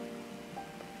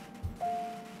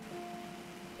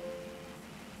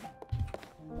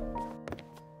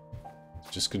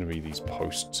 It's just going to be these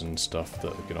posts and stuff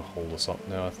that are going to hold us up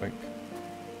now, I think.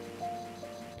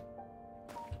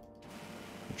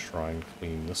 Try and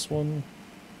clean this one.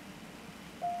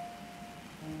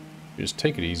 You just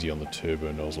take it easy on the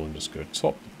turbo nozzle and just go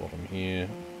top to bottom here.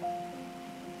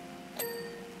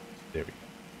 There we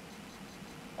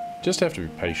go. Just have to be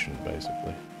patient,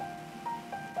 basically.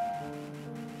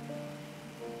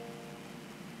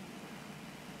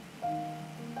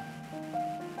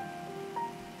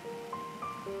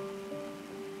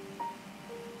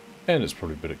 And it's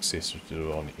probably a bit excessive to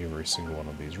do it on every single one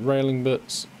of these railing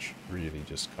bits. Should really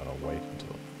just kind of wait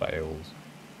until it fails.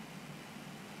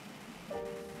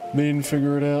 Then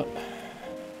figure it out.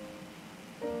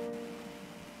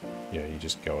 Yeah, you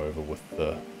just go over with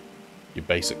the... Your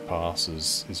basic pass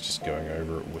is just going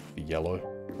over it with the yellow.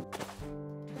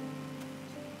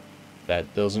 If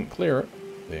that doesn't clear it,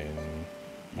 then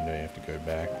you know you have to go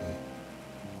back and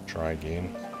try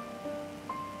again.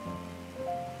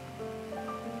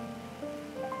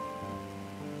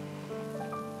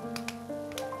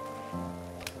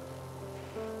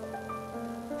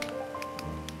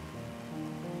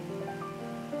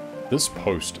 This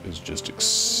post is just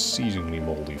exceedingly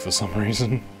moldy for some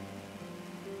reason.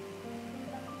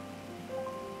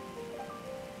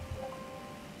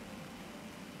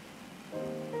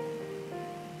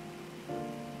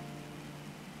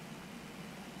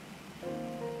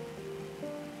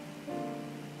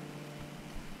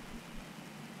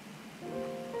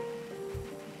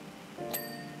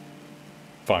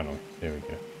 Finally, there we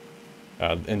go.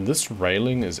 And this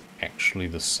railing is actually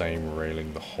the same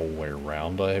railing the whole way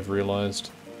around, I have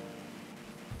realized.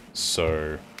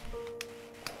 So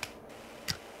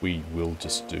we will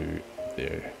just do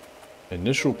the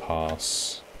initial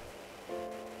pass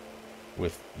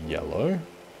with yellow.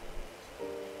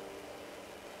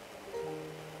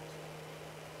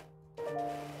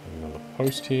 Another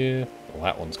post here. Well,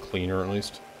 that one's cleaner at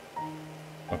least.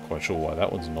 Not quite sure why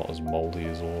that one's not as moldy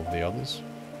as all of the others,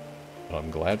 but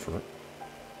I'm glad for it.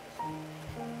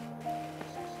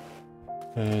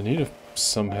 I need to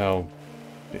somehow,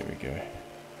 there we go,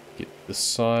 get this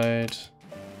side.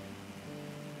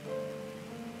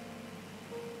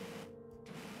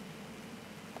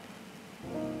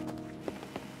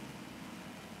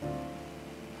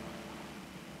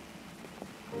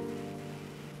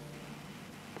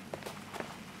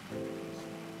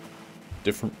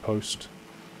 Different post,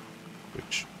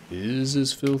 which is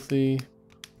as filthy.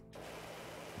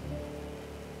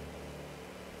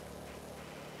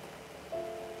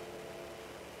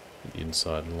 The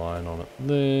inside line on it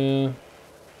there.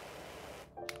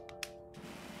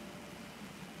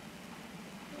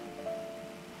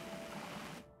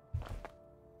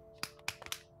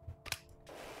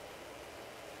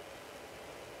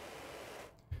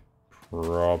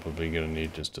 Probably gonna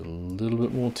need just a little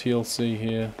bit more TLC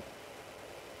here.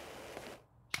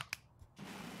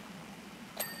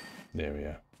 There we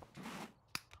are.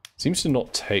 Seems to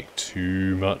not take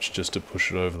too much just to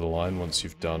push it over the line once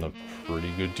you've done a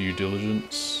pretty good due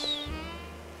diligence.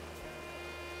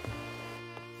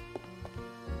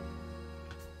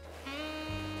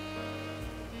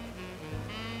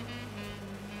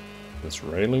 This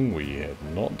railing, we had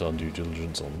not done due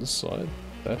diligence on this side,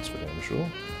 that's for damn sure.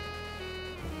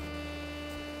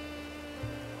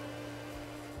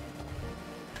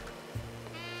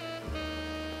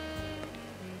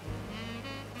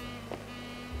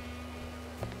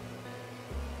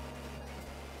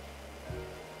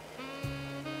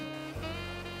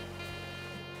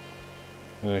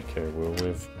 Okay, well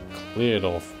we've cleared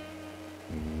off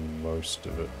most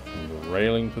of it from the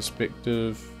railing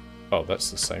perspective. Oh, that's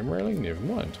the same railing? Never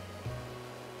mind.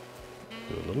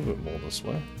 Do a little bit more this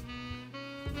way.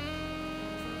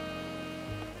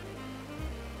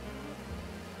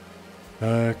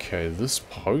 Okay, this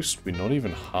post, we're not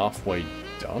even halfway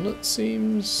done it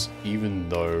seems, even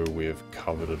though we've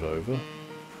covered it over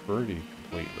pretty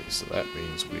completely. So that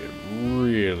means we're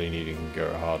really needing to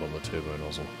go hard on the turbo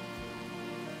nozzle.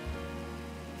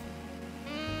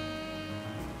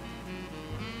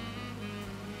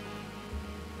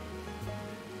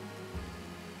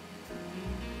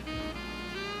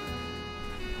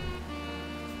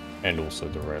 And also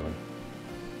the railing.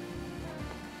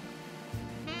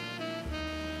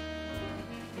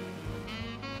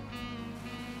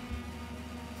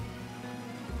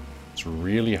 It's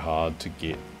really hard to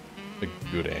get a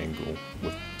good angle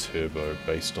with turbo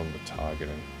based on the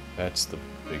targeting. That's the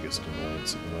biggest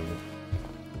annoyance at the moment.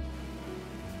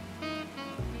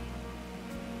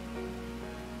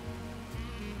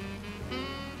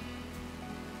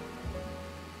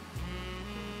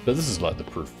 But this is like the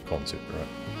proof of concept, right?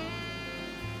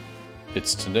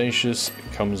 It's tenacious,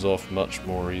 it comes off much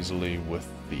more easily with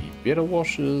the better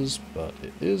washes, but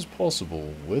it is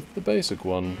possible with the basic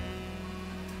one.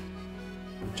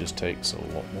 It just takes a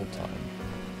lot more time.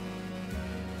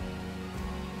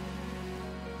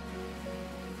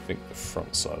 I think the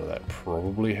front side of that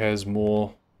probably has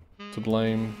more to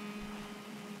blame.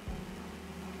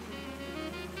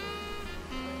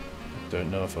 Don't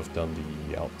know if I've done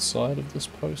the outside of this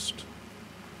post,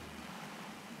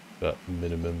 but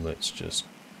minimum, let's just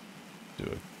do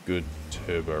a good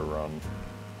turbo run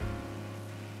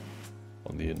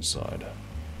on the inside.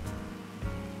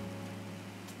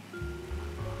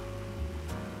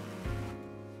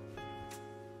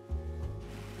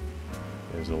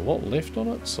 There's a lot left on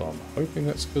it, so I'm hoping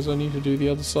that's because I need to do the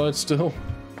other side still.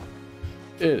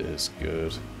 It is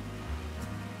good.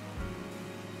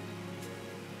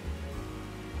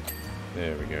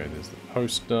 There we go, there's the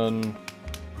post done.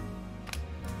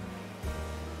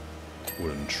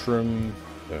 Wooden trim,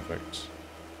 perfect.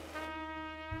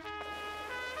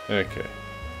 Okay.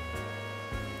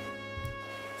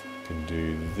 Can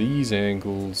do these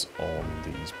angles on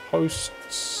these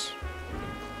posts,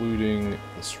 including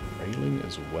this railing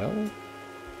as well.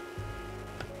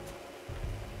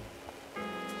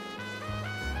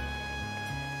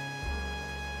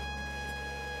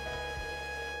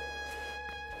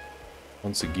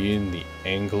 Once again, the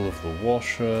angle of the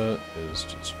washer is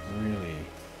just really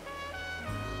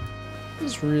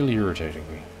irritating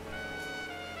me.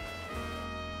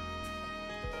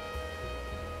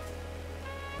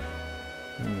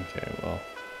 Okay, well,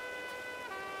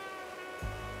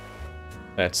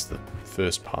 that's the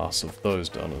first pass of those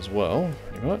done as well,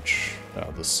 pretty much.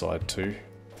 This side too.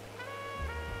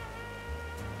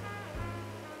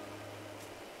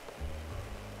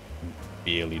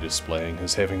 Barely displaying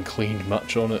as having cleaned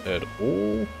much on it at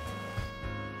all.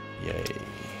 Yay.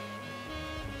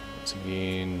 Once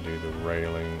again, do the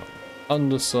railing on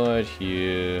the underside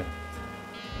here.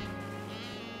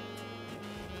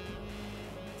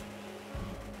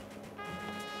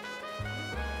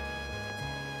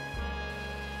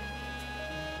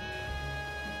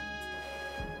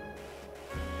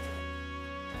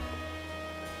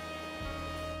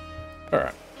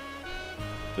 Alright.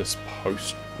 This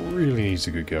post really needs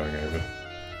a good going over.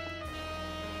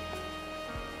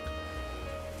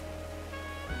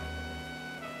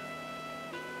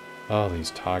 Oh,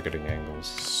 these targeting angles,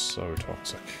 so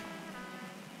toxic.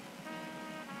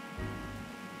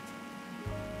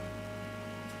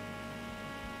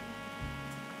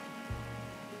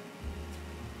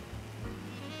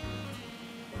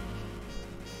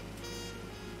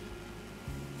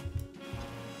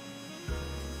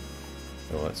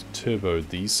 Well, let's turbo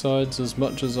these sides as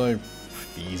much as I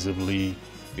feasibly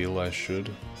feel I should.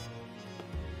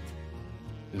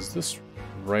 Is this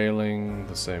railing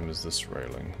the same as this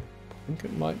railing? I think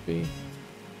it might be.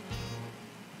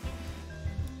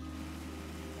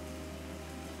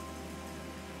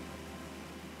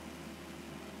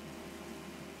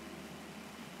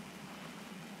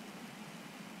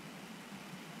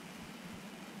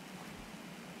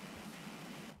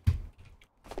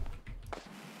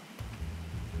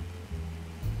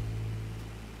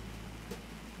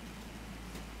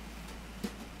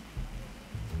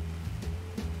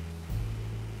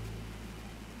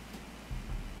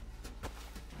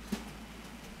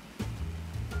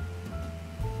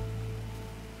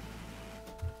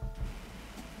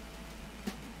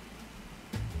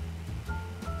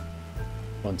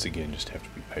 Once again, just have to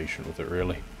be patient with it,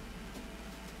 really.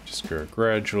 Just go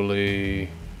gradually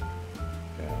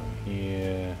down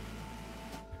here.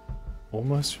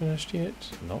 Almost finished yet?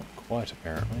 Not quite,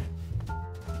 apparently.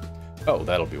 Oh,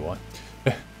 that'll be why.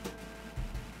 For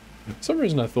some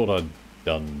reason I thought I'd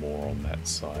done more on that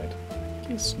side.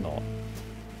 Guess not.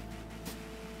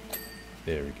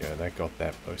 There we go, that got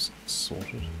that post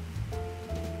sorted.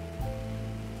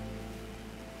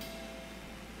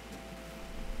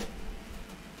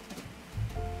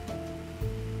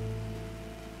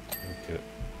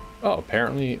 Oh,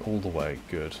 apparently all the way.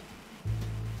 Good.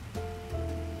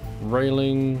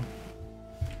 Railing.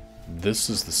 This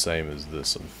is the same as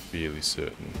this, I'm fairly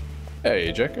certain.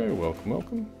 Hey, Jacko. Welcome,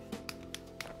 welcome.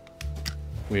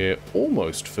 We're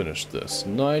almost finished this.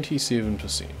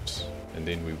 97%. And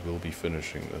then we will be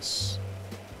finishing this.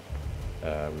 We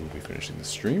will be finishing the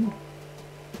stream.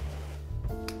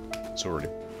 It's already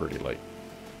pretty late.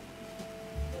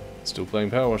 Still playing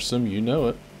PowerWash Sim, you know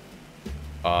it.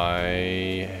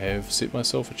 I have set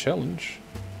myself a challenge,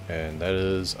 and that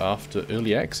is after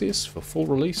early access for full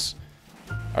release,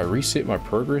 I reset my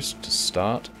progress to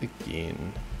start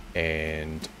again,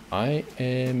 and I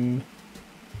am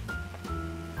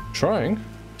trying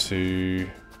to...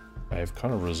 I have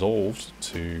kind of resolved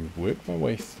to work my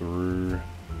way through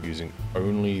using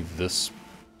only this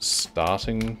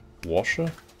starting washer,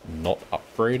 not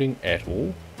upgrading at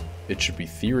all. It should be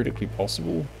theoretically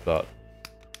possible, but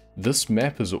this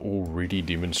map is already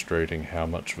demonstrating how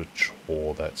much of a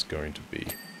chore that's going to be.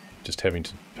 Just having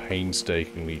to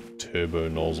painstakingly turbo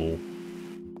nozzle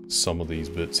some of these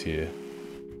bits here.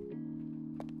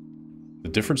 The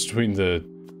difference between the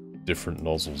different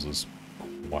nozzles is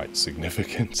quite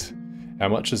significant. How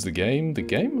much is the game? The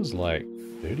game was like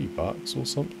 30 bucks or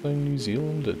something, New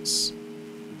Zealand. It's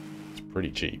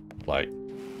pretty cheap. Like,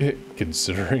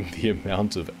 considering the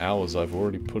amount of hours I've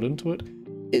already put into it,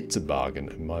 it's a bargain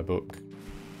in my book.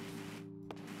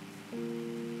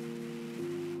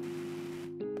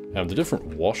 The different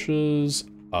washers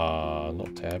are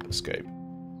not tab, escape.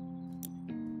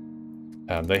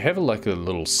 They have like a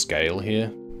little scale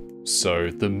here. So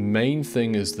the main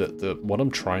thing is that what I'm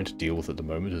trying to deal with at the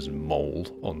moment is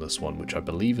mold on this one, which I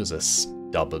believe is a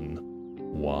stubborn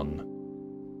one.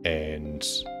 And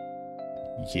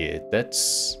yeah,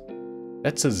 that's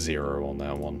a 0 on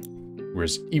that one.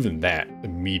 Whereas even that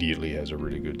immediately has a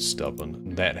really good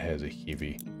stubborn. That has a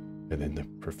heavy. And then the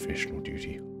professional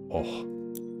duty. Oh.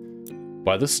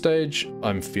 By this stage,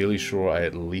 I'm fairly sure I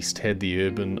at least had the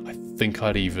urban. I think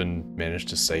I'd even managed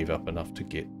to save up enough to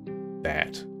get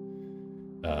that.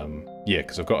 Yeah,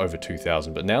 because I've got over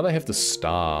 2,000, but now they have the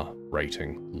star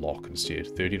rating lock instead.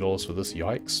 $30 for this,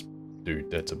 yikes.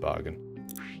 Dude, that's a bargain.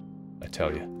 I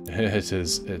tell you. It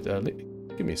is,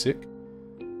 give me a sec.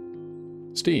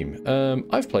 Steam.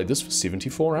 I've played this for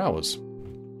 74 hours.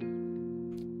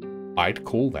 I'd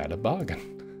call that a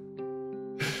bargain.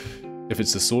 If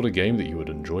it's the sort of game that you would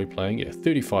enjoy playing, yeah,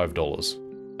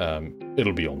 $35.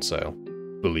 It'll be on sale.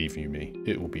 Believe you me,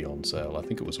 it will be on sale. I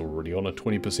think it was already on a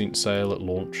 20% sale at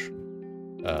launch.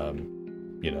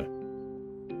 You know,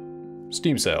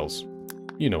 Steam sales.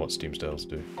 You know what Steam sales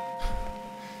do.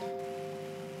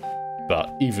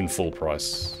 But even full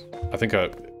price, I think I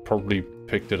probably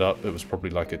picked it up. It was probably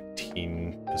like a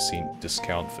 10%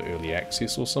 discount for early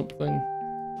access or something.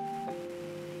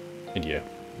 And yeah,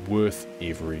 worth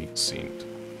every cent.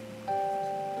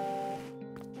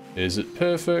 Is it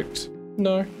perfect?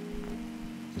 No.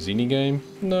 Is any game?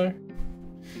 No.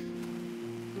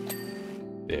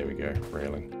 There we go,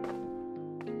 railing.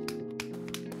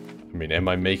 I mean, am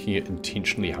I making it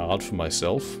intentionally hard for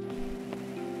myself?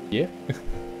 Yeah.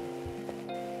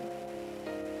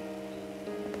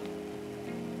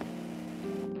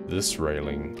 This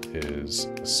railing is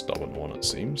a stubborn one, it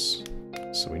seems.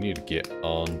 So we need to get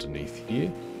underneath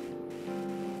here.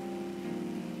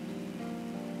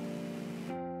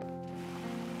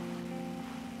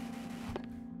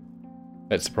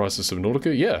 That's the price of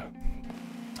Subnautica? Yeah.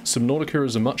 Subnautica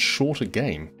is a much shorter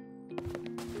game.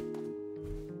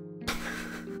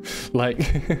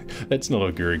 Like, that's not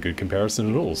a very good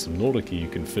comparison at all. Subnautica you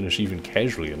can finish even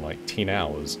casually in like 10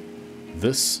 hours.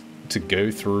 This, to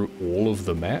go through all of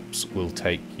the maps, will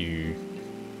take you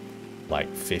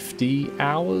like 50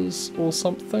 hours or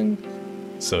something.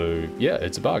 So yeah,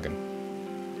 it's a bargain.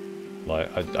 Like,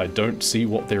 I don't see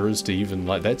what there is to even,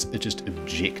 like, that's just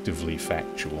objectively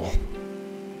factual.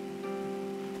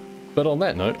 But on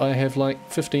that note, I have like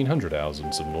 1,500 hours in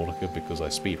Subnautica because I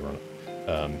speedrun it.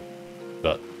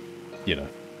 But, you know,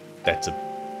 that's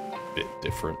a bit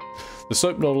different. The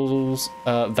soap nozzles,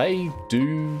 they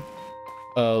do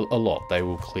a lot. They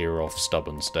will clear off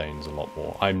stubborn stains a lot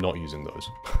more. I'm not using those.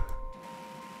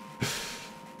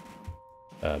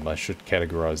 I should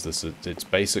categorize this. It's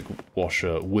basic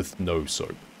washer with no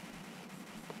soap.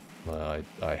 I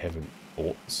haven't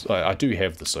bought. I do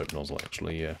have the soap nozzle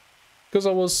actually, yeah. Because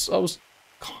I was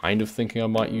kind of thinking I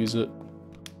might use it.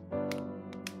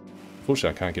 Unfortunately,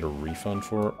 I can't get a refund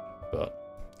for it,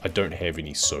 but I don't have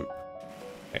any soap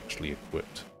actually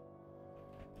equipped.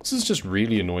 This is just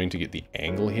really annoying to get the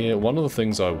angle here. One of the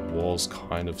things I was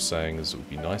kind of saying is it would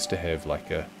be nice to have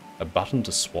like a button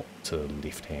to swap to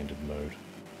left-handed mode.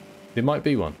 There might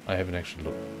be one. I haven't actually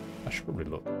looked. I should probably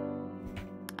look.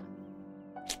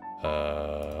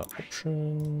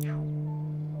 Options,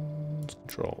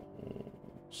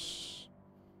 controls,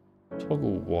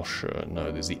 toggle washer.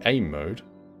 No, there's the aim mode,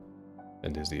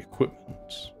 and there's the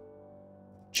equipment.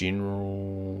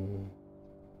 General,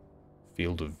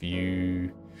 field of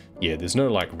view. Yeah, there's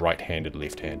no like right-handed,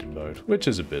 left-handed mode, which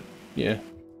is a bit, yeah,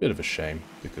 bit of a shame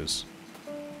because,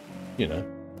 you know,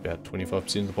 about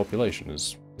 25% of the population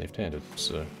is left-handed,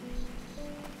 so.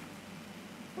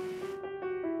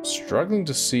 Struggling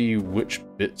to see which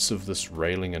bits of this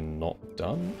railing are not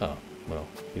done. Ah, well,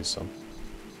 here's some.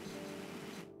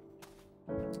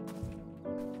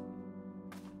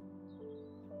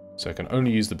 So I can only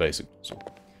use the basic nozzle.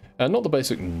 Not the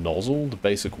basic nozzle, the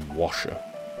basic washer.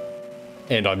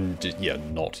 And I'm, yeah,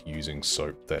 not using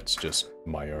soap. That's just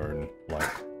my own, like,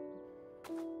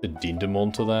 addendum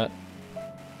onto that.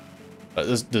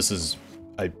 This is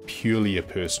purely a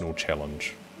personal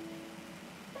challenge.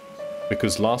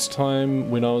 Because last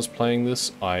time when I was playing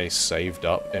this, I saved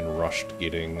up and rushed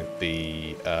getting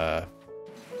the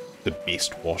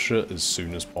best washer as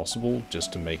soon as possible,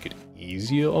 just to make it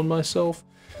easier on myself.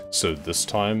 So this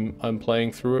time I'm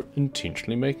playing through it,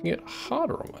 intentionally making it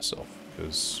harder on myself,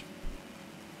 because,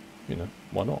 you know,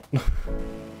 why not?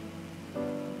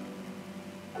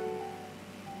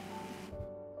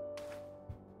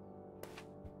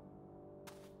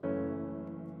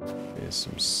 There's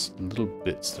some little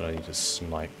bits that I need to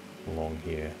snipe along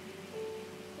here.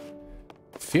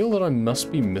 I feel that I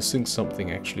must be missing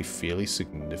something actually fairly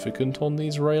significant on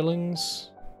these railings.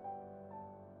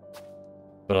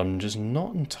 But I'm just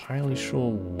not entirely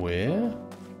sure where.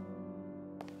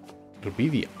 It'll be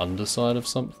the underside of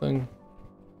something.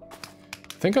 I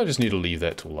think I just need to leave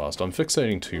that till last. I'm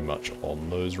fixating too much on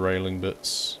those railing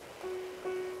bits.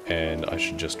 And I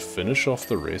should just finish off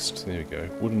the rest. There we go.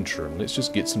 Wooden trim. Let's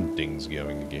just get some dings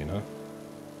going again, huh?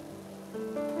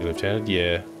 You left-handed?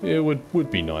 Yeah. It would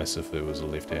be nice if there was a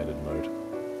left-handed mode.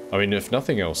 I mean, if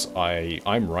nothing else,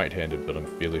 I'm right-handed, but I'm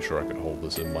fairly sure I could hold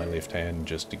this in my left hand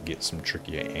just to get some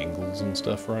trickier angles and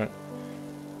stuff, right?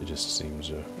 It just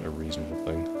seems a reasonable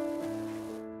thing.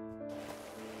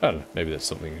 I don't know, maybe that's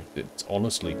something that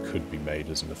honestly could be made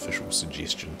as an official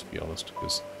suggestion, to be honest,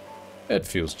 because it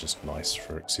feels just nice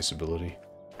for accessibility.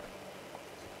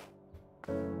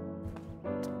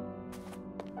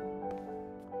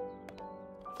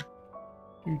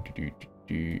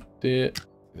 There.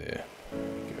 There.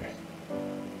 Okay.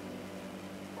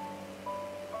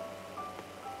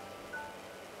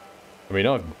 I mean,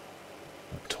 I've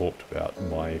talked about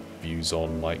my views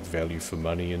on, like, value for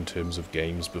money in terms of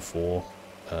games before,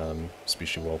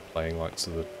 especially while playing, like,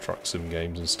 so the truck sim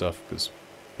games and stuff, because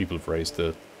people have raised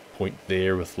the point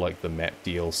there with, like, the map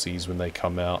DLCs when they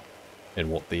come out,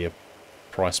 and what their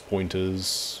price point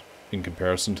is in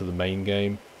comparison to the main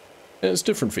game. And it's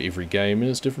different for every game,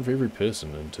 and it's different for every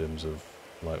person in terms of,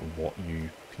 like, what you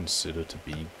consider to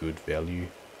be good value.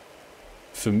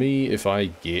 For me, if I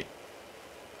get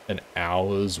an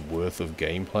hour's worth of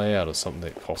gameplay out of something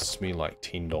that costs me like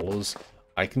 $10,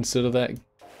 I consider that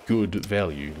good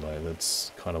value. Like,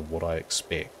 that's kind of what I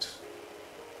expect.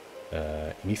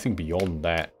 Anything beyond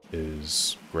that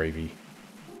is gravy,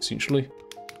 essentially.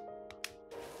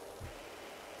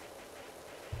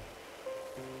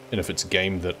 And if it's a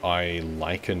game that I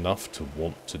like enough to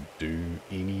want to do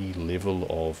any level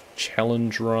of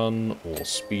challenge run or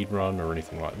speed run or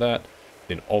anything like that,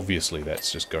 then obviously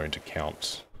that's just going to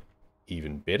count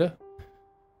even better.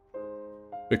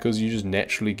 Because you just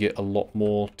naturally get a lot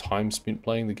more time spent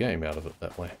playing the game out of it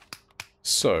that way.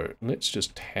 So let's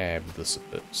just tab this a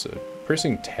bit. So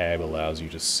pressing tab allows you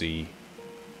to see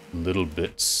little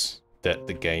bits that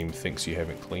the game thinks you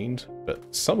haven't cleaned, but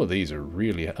some of these are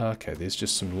really... Okay, there's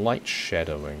just some light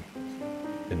shadowing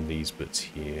in these bits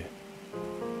here.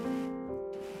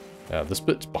 Now, this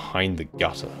bit's behind the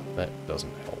gutter. That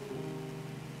doesn't help.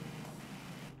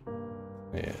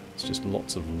 Yeah, it's just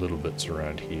lots of little bits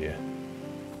around here.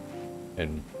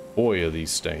 And boy, are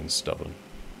these stains stubborn.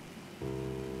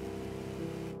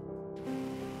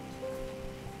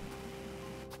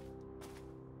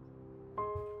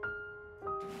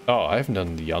 Oh, I haven't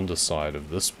done the underside of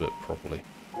this bit properly.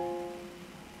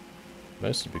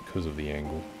 Mostly because of the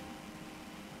angle.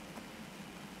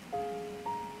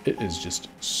 It is just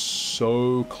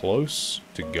so close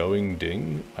to going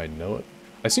ding, I know it.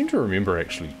 I seem to remember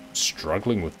actually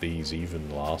struggling with these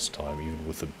even last time, even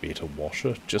with a better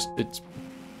washer. Just,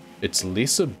 it's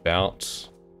less about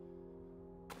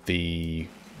the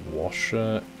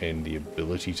washer and the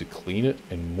ability to clean it,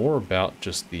 and more about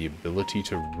just the ability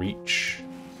to reach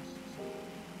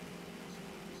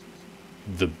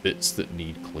the bits that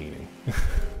need cleaning.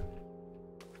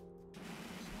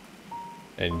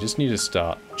 And you just need to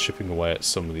start chipping away at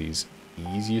some of these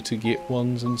easier to get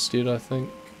ones instead, I think.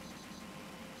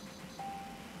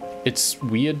 It's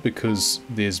weird because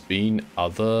there's been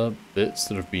other bits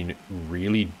that have been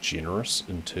really generous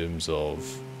in terms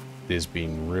of there's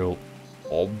been real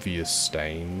obvious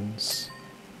stains.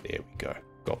 There we go.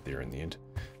 Got there in the end.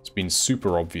 It's been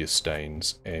super obvious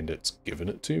stains and it's given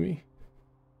it to me.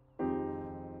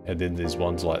 And then there's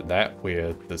ones like that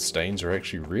where the stains are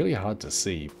actually really hard to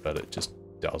see, but it just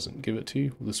doesn't give it to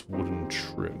you. This wooden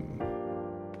trim.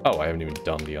 Oh, I haven't even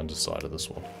done the underside of this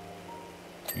one.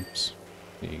 Oops.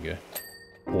 There you go.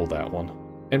 Or that one.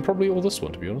 And probably all this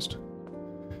one, to be honest.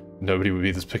 Nobody would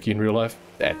be this picky in real life.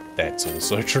 That's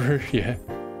also true, yeah.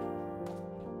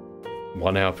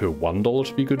 1 hour per $1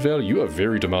 to be good value? You are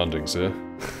very demanding, sir.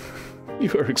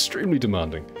 You are extremely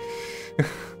demanding.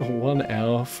 1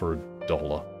 hour for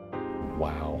 $1.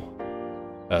 Wow.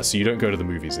 So you don't go to the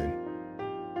movies then?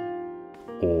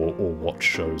 Or watch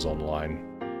shows online,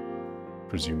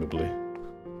 presumably.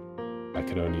 I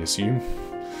can only assume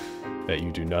that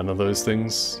you do none of those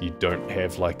things. You don't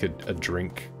have like a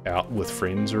drink out with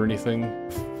friends or anything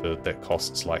that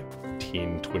costs like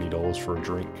 $10, $20 for a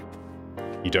drink.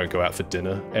 You don't go out for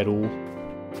dinner at all.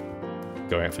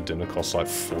 Going out for dinner costs like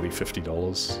 $40,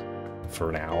 $50 for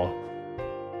an hour.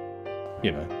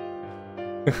 You know.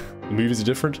 The movies are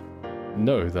different?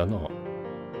 No, they're not.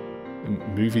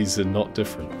 Movies are not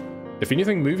different. If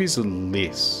anything, movies are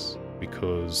less,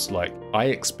 because like I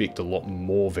expect a lot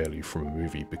more value from a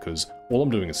movie because all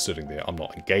I'm doing is sitting there. I'm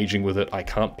not engaging with it. I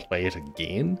can't play it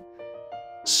again.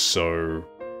 So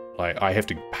like I have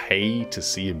to pay to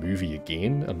see a movie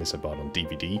again unless I buy it on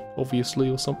DVD, obviously,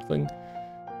 or something.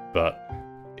 But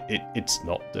it's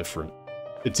not different.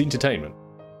 It's entertainment.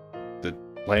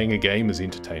 Playing a game is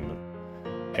entertainment.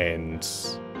 And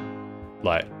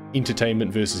like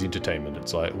entertainment versus entertainment.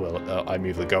 It's like, well, I'm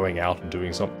either going out and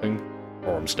doing something,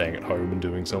 or I'm staying at home and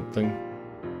doing something.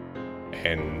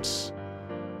 And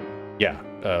yeah,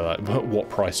 what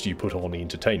price do you put on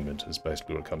entertainment is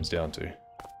basically what it comes down to.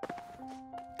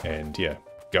 And yeah,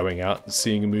 going out and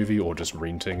seeing a movie, or just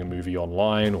renting a movie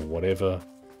online, or whatever,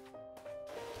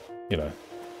 you know,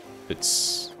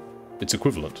 it's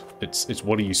equivalent. It's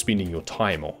what are you spending your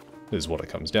time on, is what it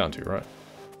comes down to, right?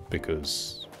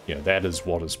 Because, you know, that is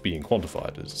what is being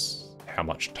quantified, is how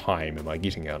much time am I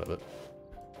getting out of it.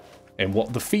 And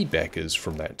what the feedback is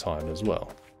from that time as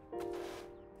well.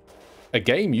 A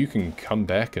game you can come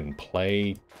back and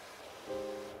play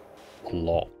a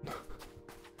lot.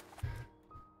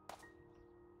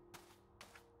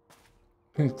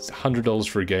 It's $100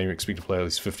 for a game, you expect to play at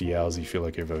least 50 hours, you feel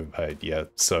like you've overpaid. Yeah,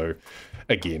 so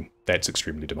again, that's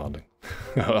extremely demanding.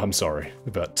 I'm sorry,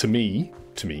 but to me,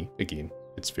 again,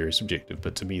 it's very subjective,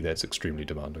 but to me that's extremely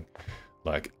demanding.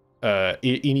 Like,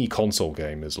 any console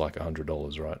game is like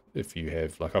 $100, right? If you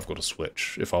have, like, I've got a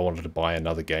Switch. If I wanted to buy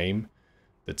another game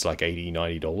that's like $80,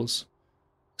 $90,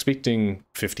 expecting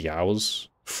 50 hours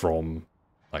from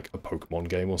like a Pokemon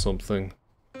game or something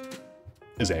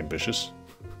is ambitious,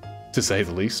 to say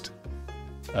the least.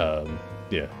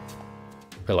 Yeah.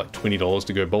 Pay like $20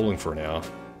 to go bowling for an hour.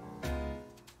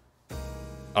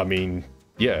 I mean,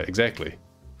 yeah, exactly.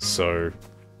 So...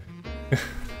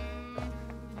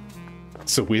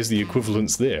 So where's the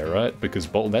equivalence there, right? Because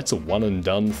that's a one and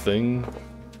done thing.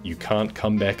 You can't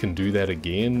come back and do that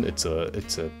again. It's a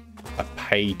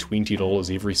pay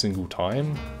 $20 every single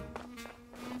time.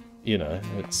 You know,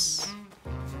 it's...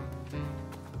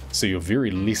 So you're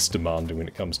very less demanding when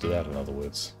it comes to that, in other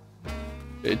words.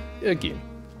 Again,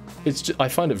 it's just, I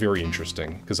find it very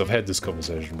interesting, because I've had this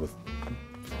conversation with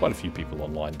quite a few people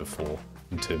online before,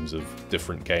 in terms of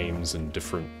different games and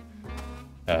different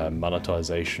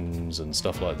monetizations and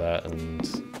stuff like that,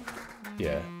 and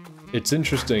yeah, it's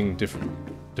interesting, different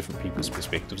people's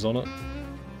perspectives on it.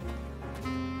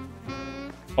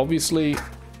 Obviously,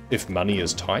 if money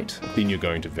is tight, then you're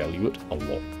going to value it a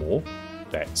lot more.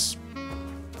 That's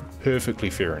perfectly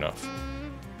fair enough.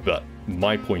 But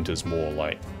my point is more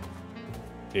like,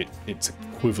 it's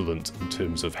equivalent in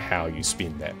terms of how you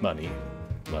spend that money.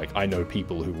 Like, I know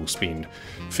people who will spend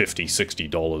 $50,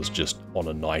 $60 just on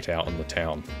a night out in the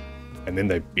town, and then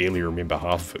they barely remember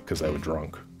half of it because they were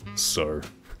drunk. So,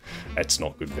 that's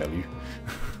not good value.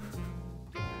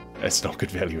 That's not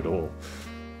good value at all.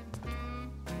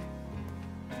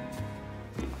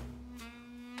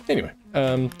 Anyway,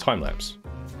 time-lapse.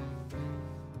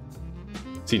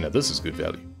 See, now this is good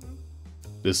value.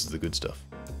 This is the good stuff.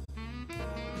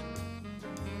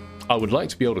 I would like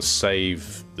to be able to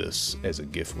save this as a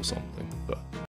GIF or something, but